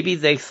maybe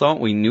they thought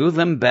we knew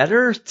them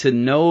better to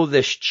know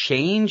this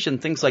change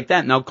and things like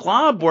that. Now,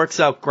 Glob works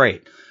out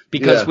great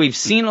because we've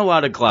seen a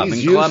lot of Glob.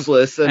 He's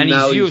useless, and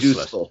now he's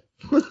useful.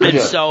 And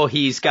so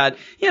he's got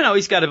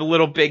a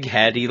little big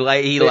head. He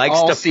likes to fight. They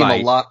all seem a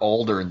lot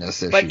older in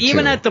this issue. But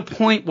even at the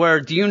point where,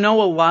 do you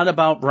know a lot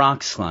about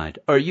Rockslide?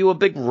 Are you a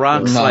big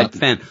Rockslide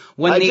fan?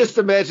 I just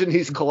imagine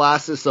he's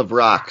Colossus of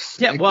rocks.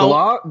 Yeah,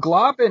 well,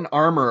 Glob and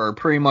Armor are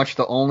pretty much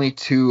the only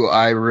two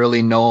I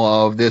really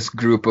know of this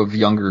group of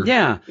younger.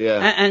 Yeah.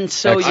 And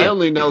so I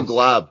only know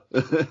Glob.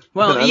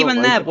 Well,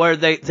 even that, where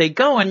they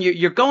go and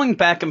you're going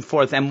back and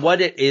forth, and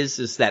what it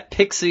is that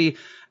Pixie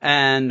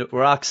and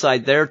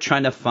Rockslide, they're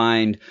trying to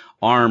find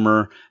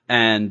Armor,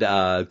 and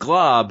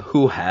Glob,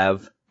 who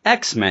have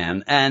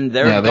X-Man, and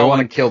they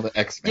want to kill the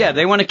X-Man. Yeah,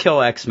 they want to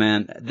kill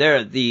X-Man.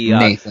 They're the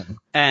Nathan.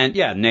 And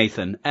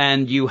Nathan.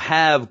 And you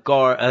have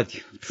I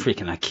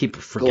keep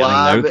forgetting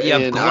Glob that. You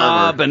have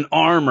Glob and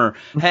Armor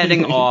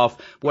heading off,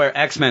 where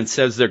X-Men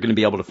says they're going to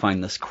be able to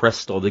find this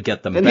crystal to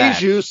get them back. And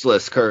he's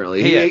useless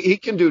currently. He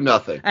can do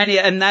nothing.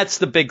 And that's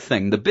the big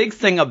thing. The big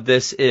thing of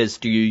this is,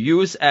 do you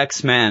use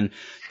X-Men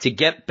to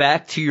get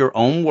back to your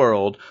own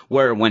world,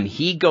 where when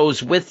he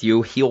goes with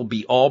you, he'll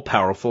be all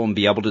powerful and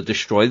be able to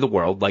destroy the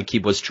world like he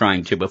was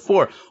trying to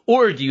before?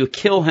 Or do you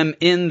kill him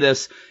in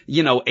this,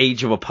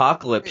 Age of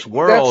Apocalypse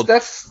world?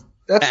 That's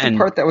the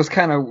part that was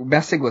kind of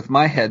messing with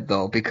my head,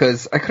 though,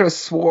 because I could have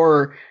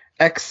swore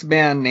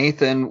X-Man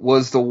Nathan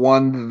was the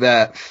one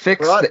that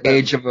fixed the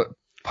Age of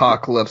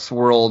Apocalypse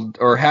world,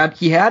 or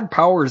he had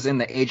powers in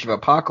the Age of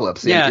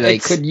Apocalypse that he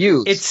could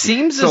use. It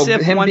seems as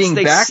if him once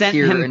they sent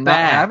him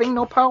back, not having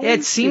no powers.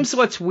 It seems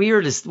what's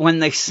weird is when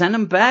they sent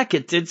him back,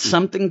 it did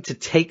something to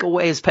take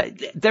away his power.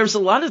 There's a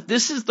lot of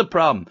this is the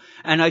problem,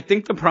 and I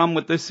think the problem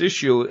with this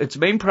issue, its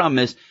main problem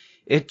is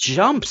it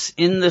jumps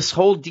in this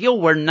whole deal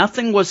where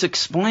nothing was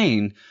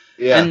explained,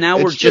 and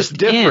now we're just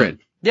different.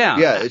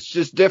 Yeah, it's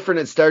just different.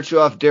 It starts you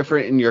off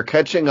different, and you're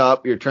catching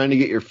up. You're trying to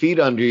get your feet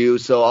under you.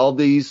 So all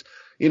these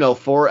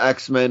 4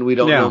 X-Men we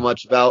don't know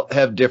much about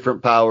have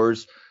different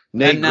powers.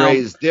 Nate Gray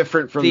is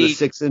different from the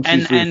 6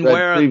 inches we've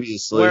read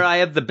previously. Where I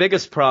have the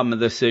biggest problem of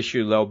this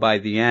issue, though, by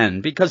the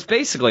end, because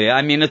basically,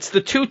 it's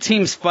the two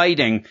teams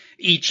fighting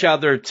each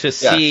other to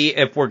see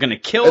if we're going to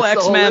kill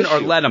X-Men or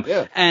let them.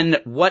 Yeah.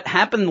 And what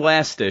happened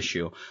last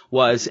issue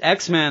was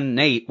X-Men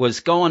Nate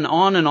was going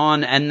on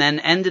and then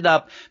ended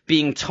up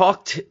being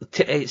talked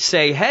to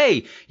say,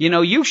 hey,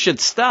 you should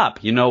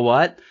stop. You know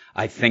what?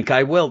 I think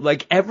I will.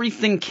 Like,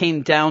 everything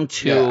came down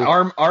to...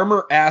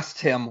 Armor asked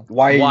him,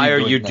 why are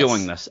you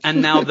doing this?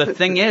 And now the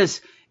thing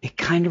is, it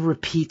kind of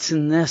repeats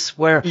in this,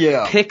 where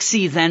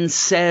Pixie then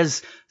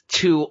says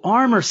to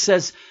Armor,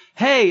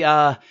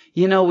 hey,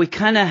 we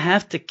kind of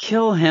have to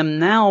kill him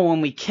now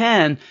when we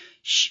can.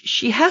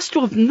 She has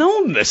to have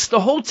known this the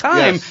whole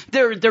time. Yes.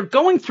 They're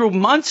going through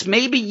months,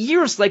 maybe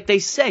years, like they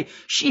say.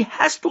 She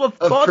has to have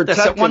thought this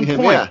at one point.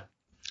 Yeah.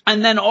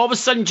 And then all of a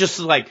sudden, just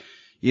like...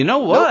 You know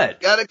what?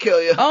 Nope, gotta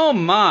kill you. Oh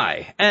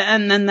my.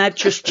 And then that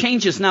just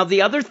changes. Now,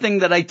 the other thing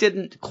that I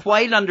didn't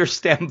quite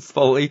understand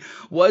fully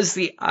was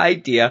the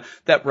idea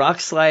that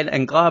Rockslide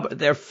and Glob,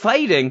 they're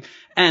fighting,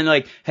 and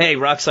like, hey,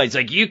 Rockslide's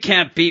like, you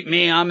can't beat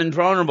me, I'm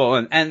invulnerable.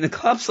 And the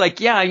Glob's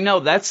like, yeah, I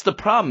know, that's the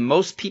problem.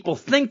 Most people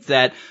think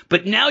that,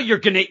 but now you're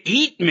gonna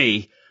eat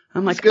me.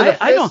 I'm like,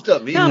 I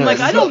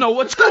don't know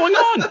what's going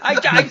on. I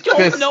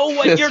don't know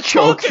what you're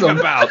talking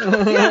about.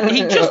 Yeah,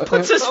 he just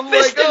puts his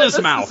fist in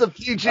his mouth.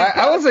 We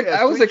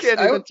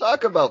can't even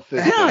talk about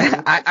fists.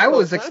 Yeah, I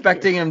was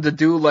expecting him to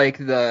do like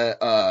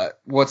the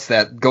what's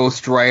that,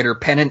 Ghost Rider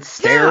penance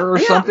stare or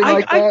something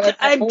like that.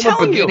 I'm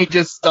telling you, he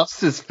just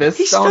stuffs his fist.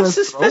 He stuffs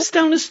his fist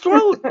down his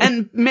throat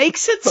and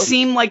makes it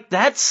seem like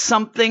that's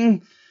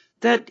something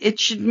that it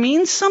should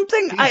mean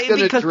something. He's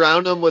going to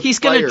drown him with He's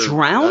going to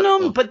drown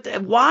him?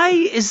 But why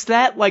is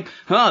that like,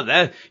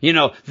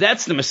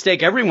 that's the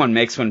mistake everyone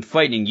makes when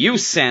fighting you,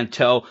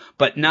 Santo,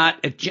 but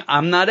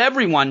I'm not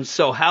everyone,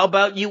 so how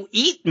about you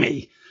eat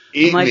me?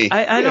 Eat me.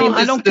 I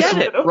don't get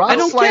it.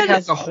 Rockslide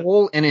has a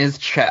hole in his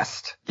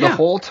chest the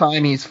whole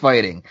time he's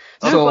fighting.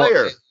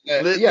 Fire.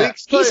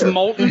 He's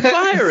molten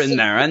fire in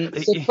there,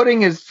 and so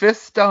putting his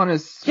fist down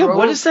his throat. Yeah,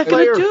 what is that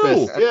going to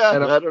do?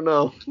 I don't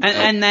know.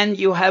 And then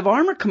you have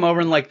Armor come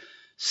over and like,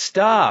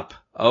 stop.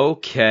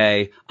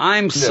 Okay,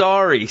 I'm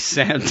sorry,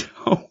 Santo.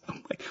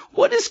 I'm like,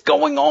 what is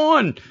going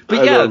on?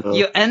 But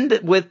you end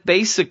it with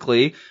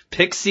basically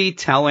Pixie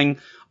telling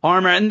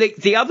Armor, and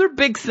the other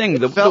big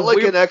thing. It felt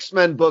like an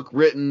X-Men book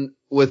written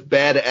with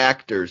bad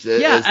actors.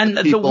 And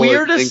the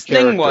weirdest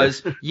thing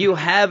was you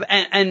have,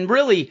 and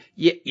really,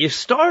 you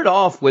start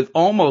off with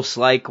almost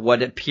like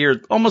what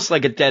appeared, almost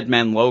like a Dead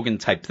Man Logan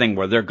type thing,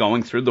 where they're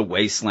going through the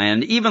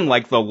wasteland, even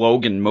like the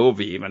Logan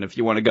movie, even if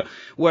you want to go,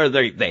 where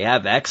they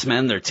have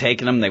X-Men, they're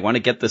taking them, they want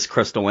to get this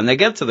crystal. When they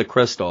get to the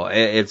crystal,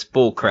 it's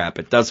bull crap.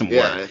 It doesn't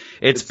work.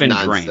 It's been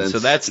nonsense. Drained, so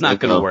that's not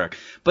going to work.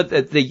 But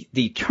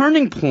the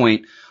turning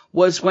point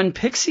was when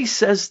Pixie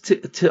says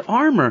to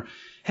Armor,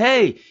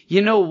 hey,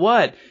 you know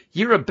what?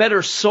 You're a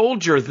better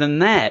soldier than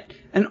that.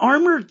 And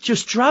Armor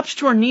just drops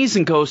to her knees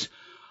and goes,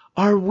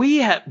 are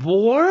we at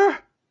war?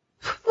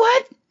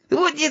 What?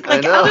 I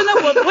don't know.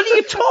 What are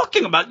you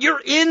talking about?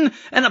 You're in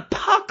an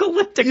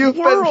apocalyptic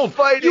world.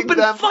 You've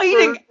been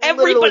fighting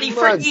everybody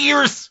for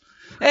years.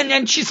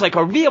 And she's like,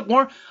 are we at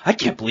war? I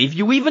can't believe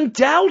you even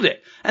doubt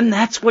it. And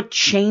that's what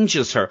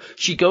changes her.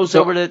 She goes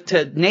over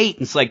to Nate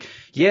and it's like,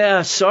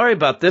 yeah, sorry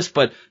about this,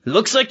 but it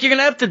looks like you're going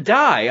to have to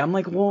die. I'm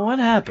like, well, what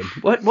happened?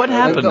 What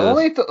happened?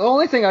 The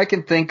only thing I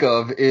can think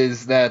of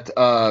is that,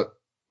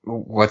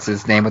 what's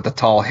his name with the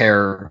tall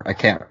hair? I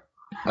can't.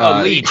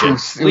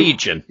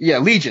 Legion. Yeah,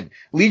 Legion.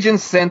 Legion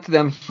sent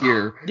them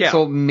here. Yeah.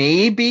 So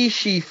maybe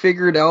she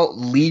figured out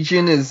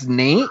Legion is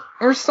Nate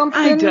or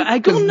something. I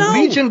don't know.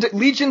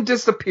 Legion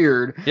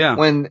disappeared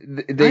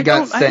when they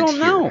got sent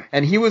here,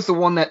 and he was the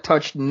one that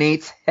touched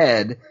Nate's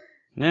head.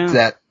 Yeah.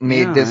 That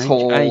made this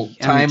whole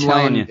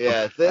timeline.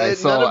 Yeah,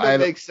 none of it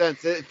makes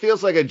sense. It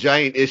feels like a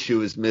giant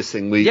issue is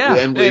missing. We've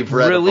read it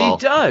really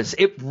does.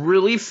 It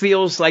really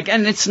feels like,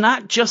 and it's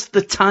not just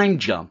the time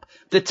jump.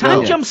 The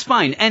time jump's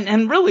fine.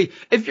 And really,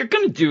 if you're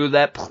going to do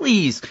that,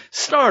 please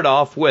start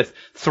off with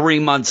 3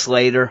 months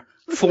later.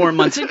 4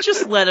 months, and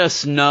just let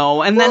us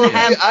know, and then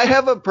I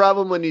have a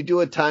problem when you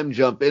do a time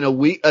jump in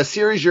a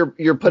series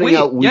you're putting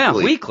out weekly. Yeah,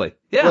 weekly.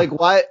 Yeah. Like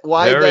why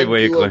then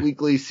do a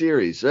weekly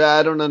series?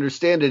 I don't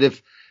understand it.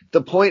 If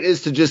the point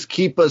is to just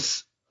keep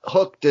us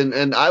hooked,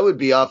 and I would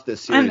be off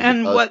this series.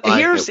 And what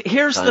here's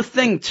the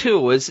thing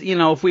too is,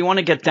 if we want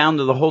to get down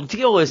to the whole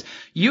deal, is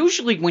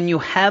usually when you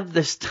have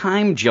this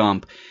time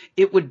jump,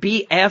 it would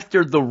be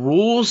after the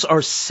rules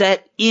are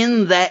set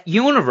in that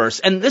universe.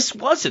 And this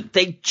wasn't.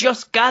 They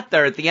just got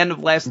there at the end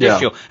of last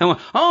issue. And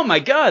went, oh my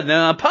God,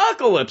 the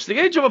Apocalypse, the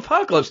Age of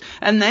Apocalypse.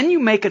 And then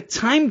you make a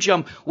time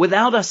jump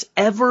without us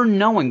ever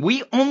knowing.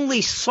 We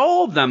only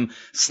saw them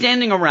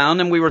standing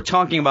around, and we were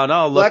talking about,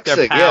 oh, look,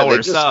 their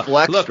powers.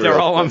 Look, they're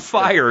all on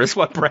fire, is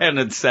what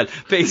Brandon said,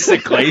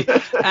 basically.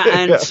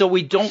 And so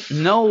we don't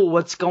know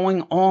what's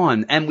going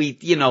on. And we,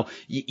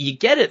 you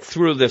get it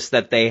through this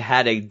that they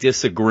had a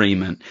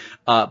disagreement.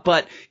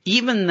 But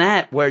even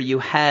that, where you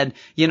had,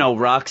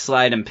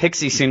 Rockslide and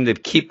Pixie seem to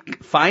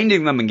keep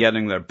finding them and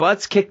getting their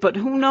butts kicked, but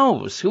who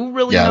knows? Who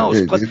really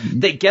knows? Plus,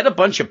 they get a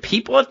bunch of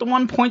people at the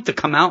one point to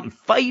come out and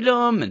fight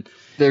them, and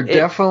they're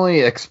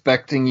definitely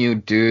expecting you,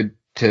 dude,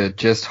 to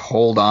just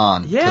hold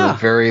on to the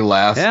very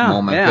last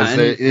moment,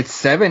 because it's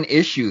 7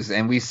 issues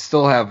and we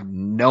still have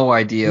no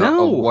idea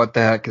of what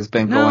the heck has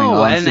been going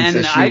on since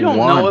issue 1. I don't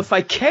know if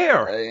I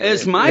care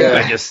is my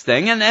biggest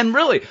thing, and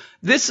really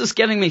this is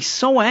getting me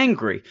so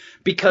angry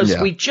because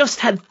we just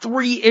had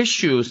 3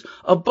 issues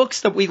of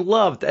books that we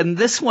loved, and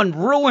this one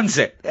ruins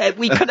it.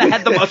 We could have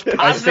had the most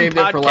positive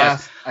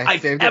podcast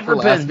I've ever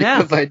been.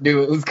 Because I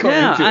knew it was coming.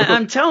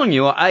 I'm telling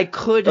you, I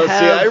could have. See,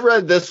 I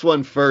read this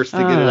one first to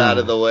get it out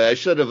of the way. I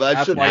should have.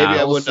 Maybe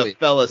I wouldn't have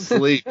fell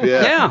asleep.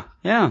 Yeah.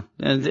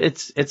 And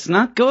it's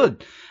not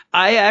good.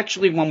 I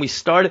actually, when we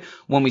started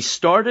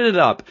it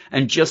up,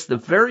 and just the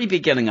very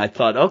beginning, I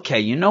thought,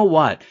 okay, you know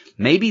what?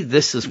 Maybe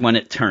this is when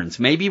it turns.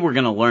 Maybe we're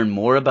going to learn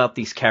more about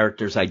these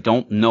characters I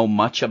don't know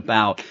much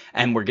about,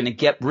 and we're going to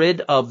get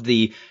rid of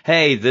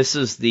hey, this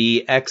is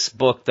the X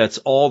book that's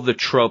all the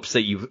tropes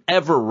that you've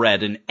ever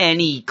read in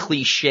any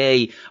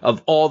cliche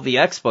of all the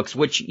X books,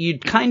 which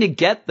you'd kind of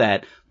get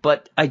that.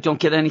 But I don't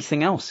get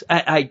anything else.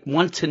 I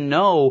want to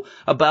know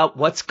about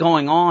what's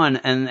going on,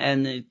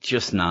 and it's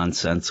just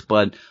nonsense.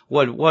 But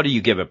what do you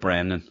give it,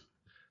 Brandon?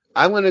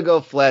 I'm going to go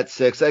flat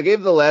 6. I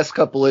gave the last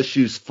couple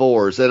issues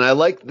 4s, and I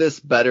like this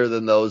better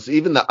than those.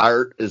 Even the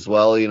art as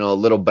well, a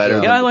little better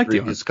than the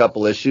previous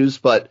couple issues.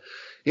 But,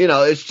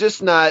 it's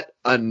just not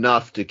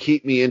enough to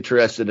keep me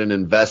interested and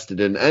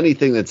invested in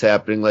anything that's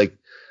happening. Like,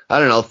 I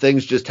don't know,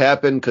 things just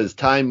happen because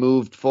time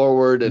moved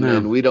forward,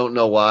 and we don't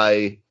know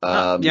why.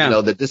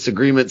 The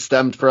disagreement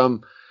stemmed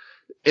from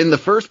in the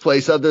first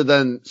place, other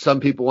than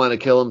some people want to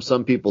kill him,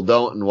 some people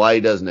don't, and why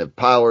he doesn't have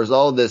powers.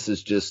 All this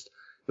is just,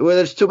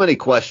 there's too many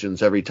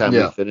questions every time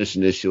we finish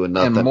an issue, and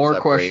nothing. And more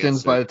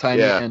questions by the time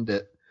you end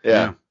it.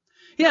 Yeah.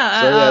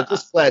 Yeah,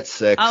 just flat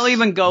 6. I'll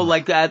even go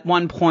like that. At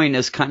one point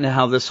is kind of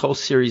how this whole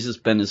series has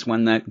been, is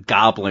when that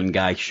goblin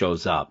guy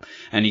shows up,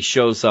 and he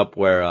shows up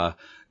with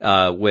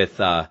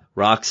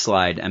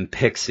Rockslide and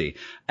Pixie.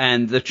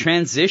 And the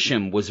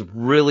transition was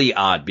really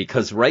odd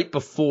because right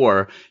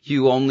before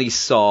you only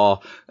saw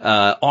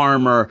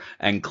Armor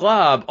and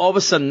Glob, all of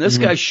a sudden this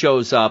guy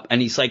shows up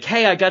and he's like,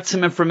 hey, I got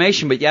some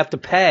information, but you have to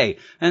pay.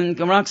 And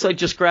Rockslide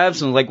just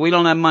grabs him like, we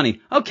don't have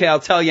money. Okay,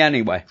 I'll tell you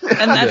anyway.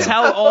 And that's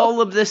how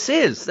all of this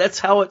is. That's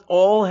how it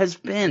all has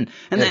been.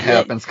 And it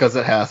happens because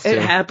it has to.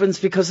 It happens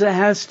because it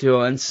has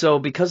to. And so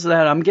because of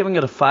that, I'm giving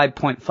it a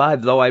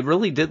 5.5, though I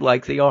really did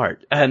like the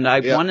art. And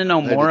I want to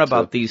know more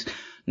about these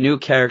new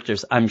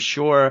characters. I'm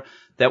sure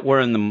that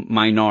we're in the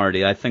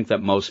minority. I think that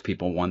most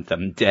people want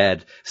them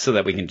dead so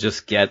that we can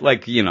just get,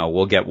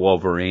 we'll get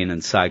Wolverine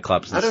and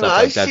Cyclops and stuff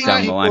like that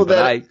down the line.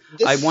 But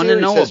I want to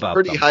know about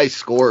pretty high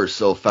scores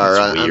so far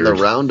on the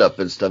roundup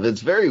and stuff.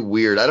 It's very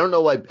weird. I don't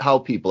know how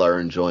people are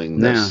enjoying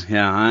this.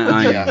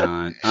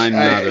 I'm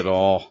not at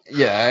all.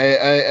 Yeah,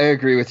 I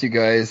agree with you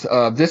guys.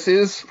 This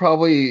is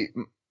probably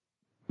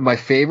my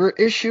favorite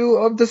issue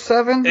of the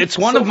 7. It's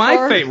one of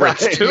my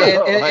favorites too.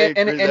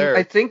 And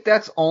I think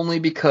that's only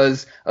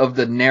because of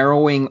the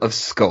narrowing of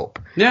scope.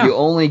 Yeah. You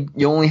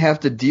only have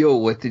to deal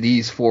with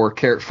these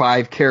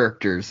 5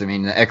 characters. I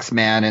mean, the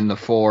X-Man and the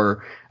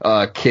 4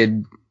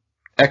 kid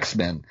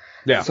X-Men.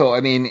 Yeah. So,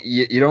 I mean,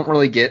 you don't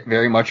really get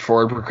very much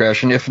forward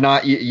progression. If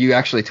not, you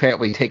actually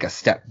take a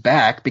step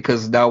back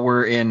because now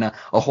we're in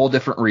a whole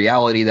different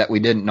reality that we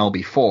didn't know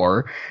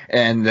before.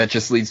 And that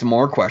just leads to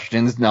more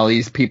questions. Now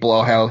these people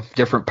all have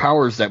different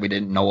powers that we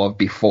didn't know of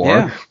before.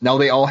 Yeah. Now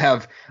they all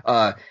have,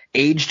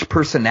 aged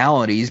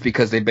personalities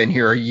because they've been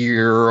here a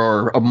year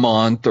or a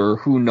month or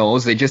who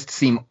knows. They just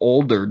seem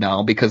older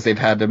now because they've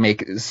had to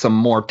make some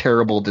more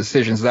terrible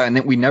decisions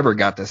that we never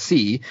got to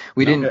see.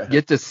 We didn't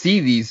get to see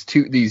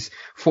these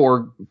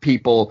four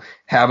people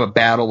have a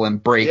battle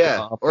and break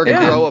up or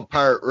grow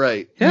apart,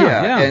 right?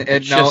 Yeah. And now,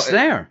 just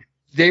there.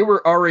 They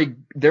were already,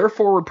 their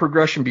forward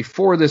progression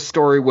before this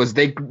story was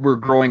they were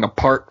growing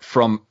apart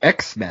from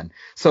X-Men.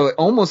 So it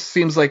almost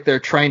seems like they're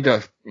trying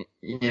to,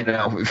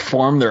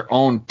 form their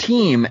own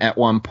team at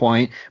one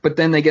point, but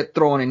then they get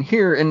thrown in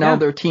here and now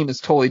their team is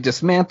totally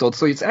dismantled.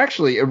 So it's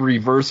actually a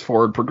reverse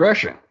forward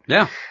progression.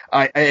 Yeah.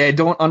 I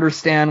don't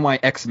understand why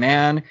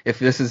X-Man, if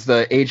this is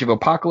the Age of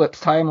Apocalypse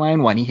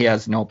timeline, when he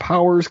has no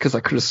powers, because I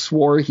could have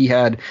swore he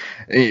had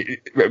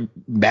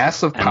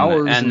massive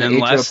powers. And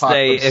unless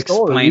they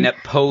explain it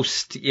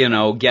post,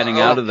 getting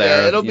out of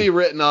there. Yeah, it'll be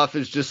written off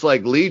as just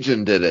like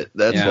Legion did it.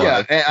 That's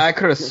why. Yeah, I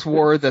could have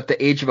swore that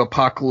the Age of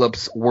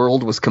Apocalypse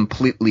world was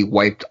completely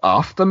wiped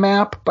off the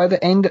map by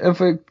the end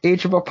of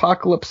Age of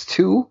Apocalypse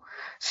 2.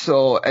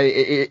 So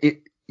the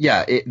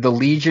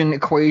Legion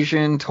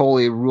equation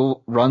totally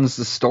runs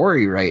the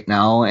story right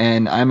now,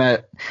 and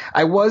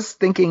I was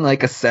thinking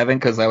like a 7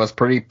 because I was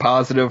pretty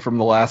positive from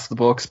the last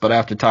books, but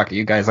after talking to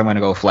you guys, I'm going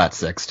to go flat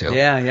 6 too.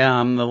 Yeah,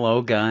 I'm the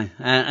low guy,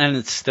 and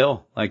it's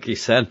still, like you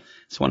said,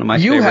 it's one of my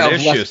favorite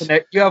issues.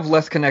 You have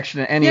less connection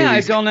to any of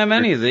these. Yeah, I don't have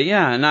any of it.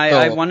 Yeah, and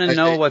I want to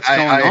know what's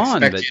going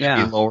on. But you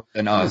to be lower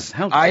than us.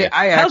 How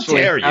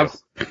dare you?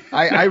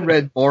 I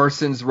read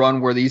Morrison's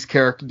run where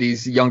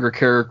these younger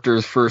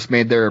characters first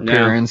made their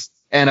appearance. Yeah.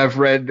 And I've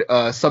read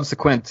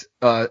subsequent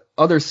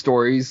other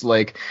stories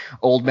like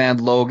Old Man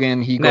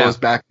Logan. He goes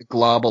back to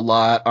Glob a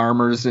lot.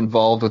 Armor's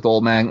involved with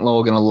Old Man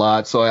Logan a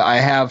lot. So I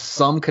have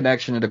some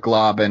connection to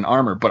Glob and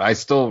Armor, but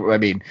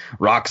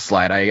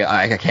Rockslide,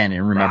 I can't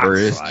even remember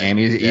his name.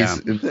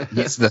 He's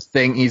the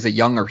thing. He's a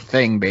younger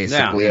thing,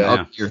 basically.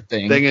 Your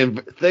thing.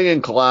 Thing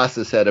and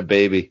Colossus had a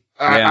baby.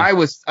 I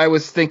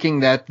was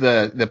thinking that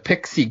the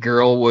Pixie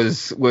Girl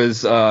was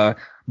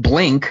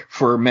Blink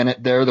for a minute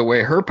there, the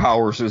way her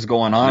powers was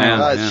going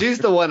on. She's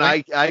the one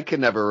I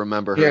can never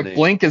remember her name.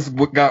 Blink has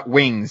got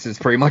wings is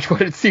pretty much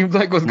what it seemed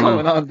like was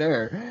going on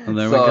there. Well,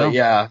 there we go.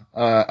 Yeah,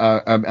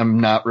 I'm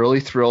not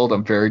really thrilled.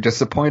 I'm very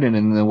disappointed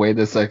in the way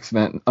this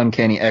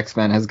Uncanny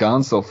X-Men has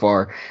gone so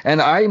far.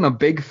 And I'm a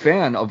big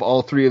fan of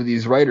all three of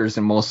these writers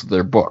in most of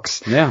their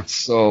books. Yeah.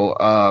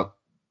 So,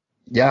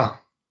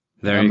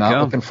 There I'm you not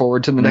go. looking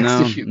forward to the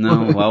next issue.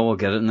 Well, we'll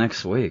get it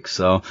next week.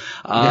 So,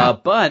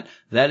 but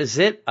that is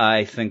it.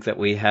 I think that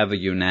we have a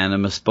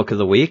unanimous book of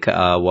the week.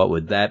 What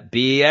would that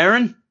be,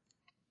 Aaron?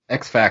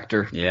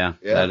 X-Factor. Yeah.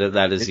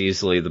 That is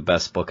easily the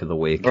best book of the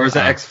week. Or is it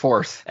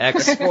X-Force?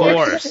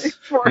 X-Force.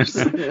 X-Force.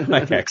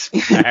 Like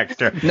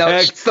X-Factor.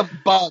 No, some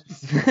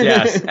bugs.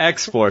 Yes,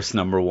 X-Force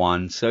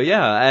 #1. So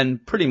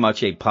and pretty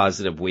much a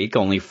positive week.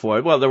 Only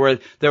 4. Well,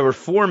 there were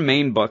 4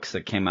 main books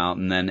that came out,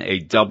 and then a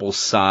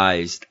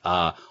double-sized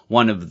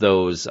one of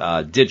those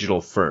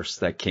digital firsts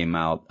that came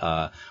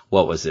out.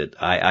 What was it?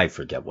 I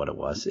forget what it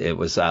was. It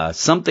was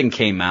something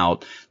came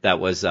out that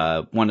was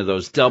one of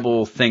those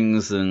double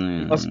things.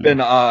 And must have been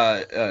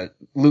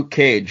Luke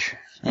Cage.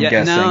 I'm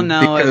guessing.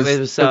 No,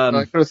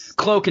 it was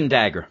Cloak and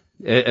Dagger.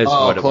 Is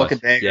what it Cloak was.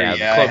 and Dagger.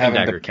 Yeah, Cloak and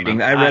Dagger came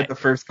out. I read the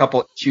first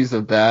couple issues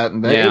of that,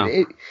 and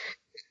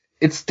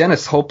it's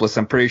Dennis Hopeless,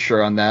 I'm pretty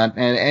sure, on that,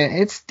 and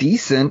it's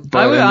decent.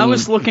 But I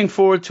was looking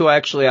forward to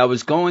I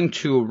was going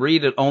to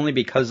read it only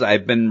because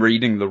I've been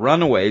reading The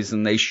Runaways,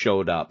 and they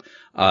showed up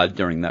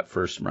during that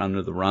first run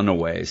of The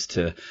Runaways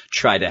to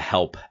try to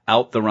help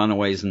out The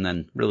Runaways, and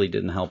then really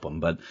didn't help them.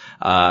 But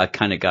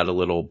kind of got a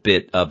little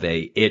bit of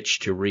a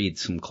itch to read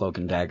some Cloak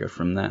and Dagger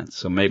from that,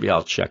 so maybe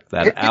I'll check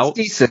that out.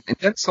 It's decent.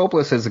 Dennis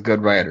Hopeless is a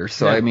good writer,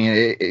 so I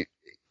mean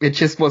it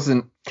just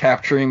wasn't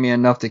capturing me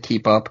enough to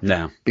keep up.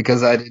 No.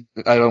 Because I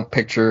don't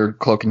picture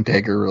Cloak and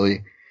Dagger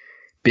really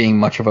being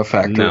much of a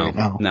factor right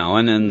now. No,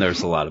 and then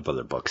there's a lot of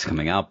other books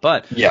coming out.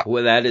 But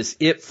well, that is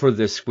it for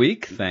this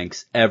week.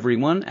 Thanks,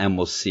 everyone, and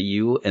we'll see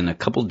you in a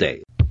couple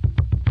days.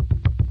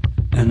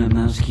 And the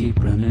mouse keep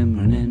running and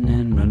running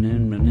and running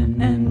and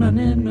running and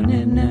running and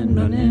running and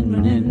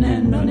running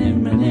and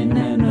running and running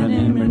and running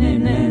and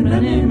running and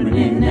running and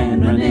running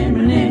and running and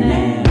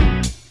running.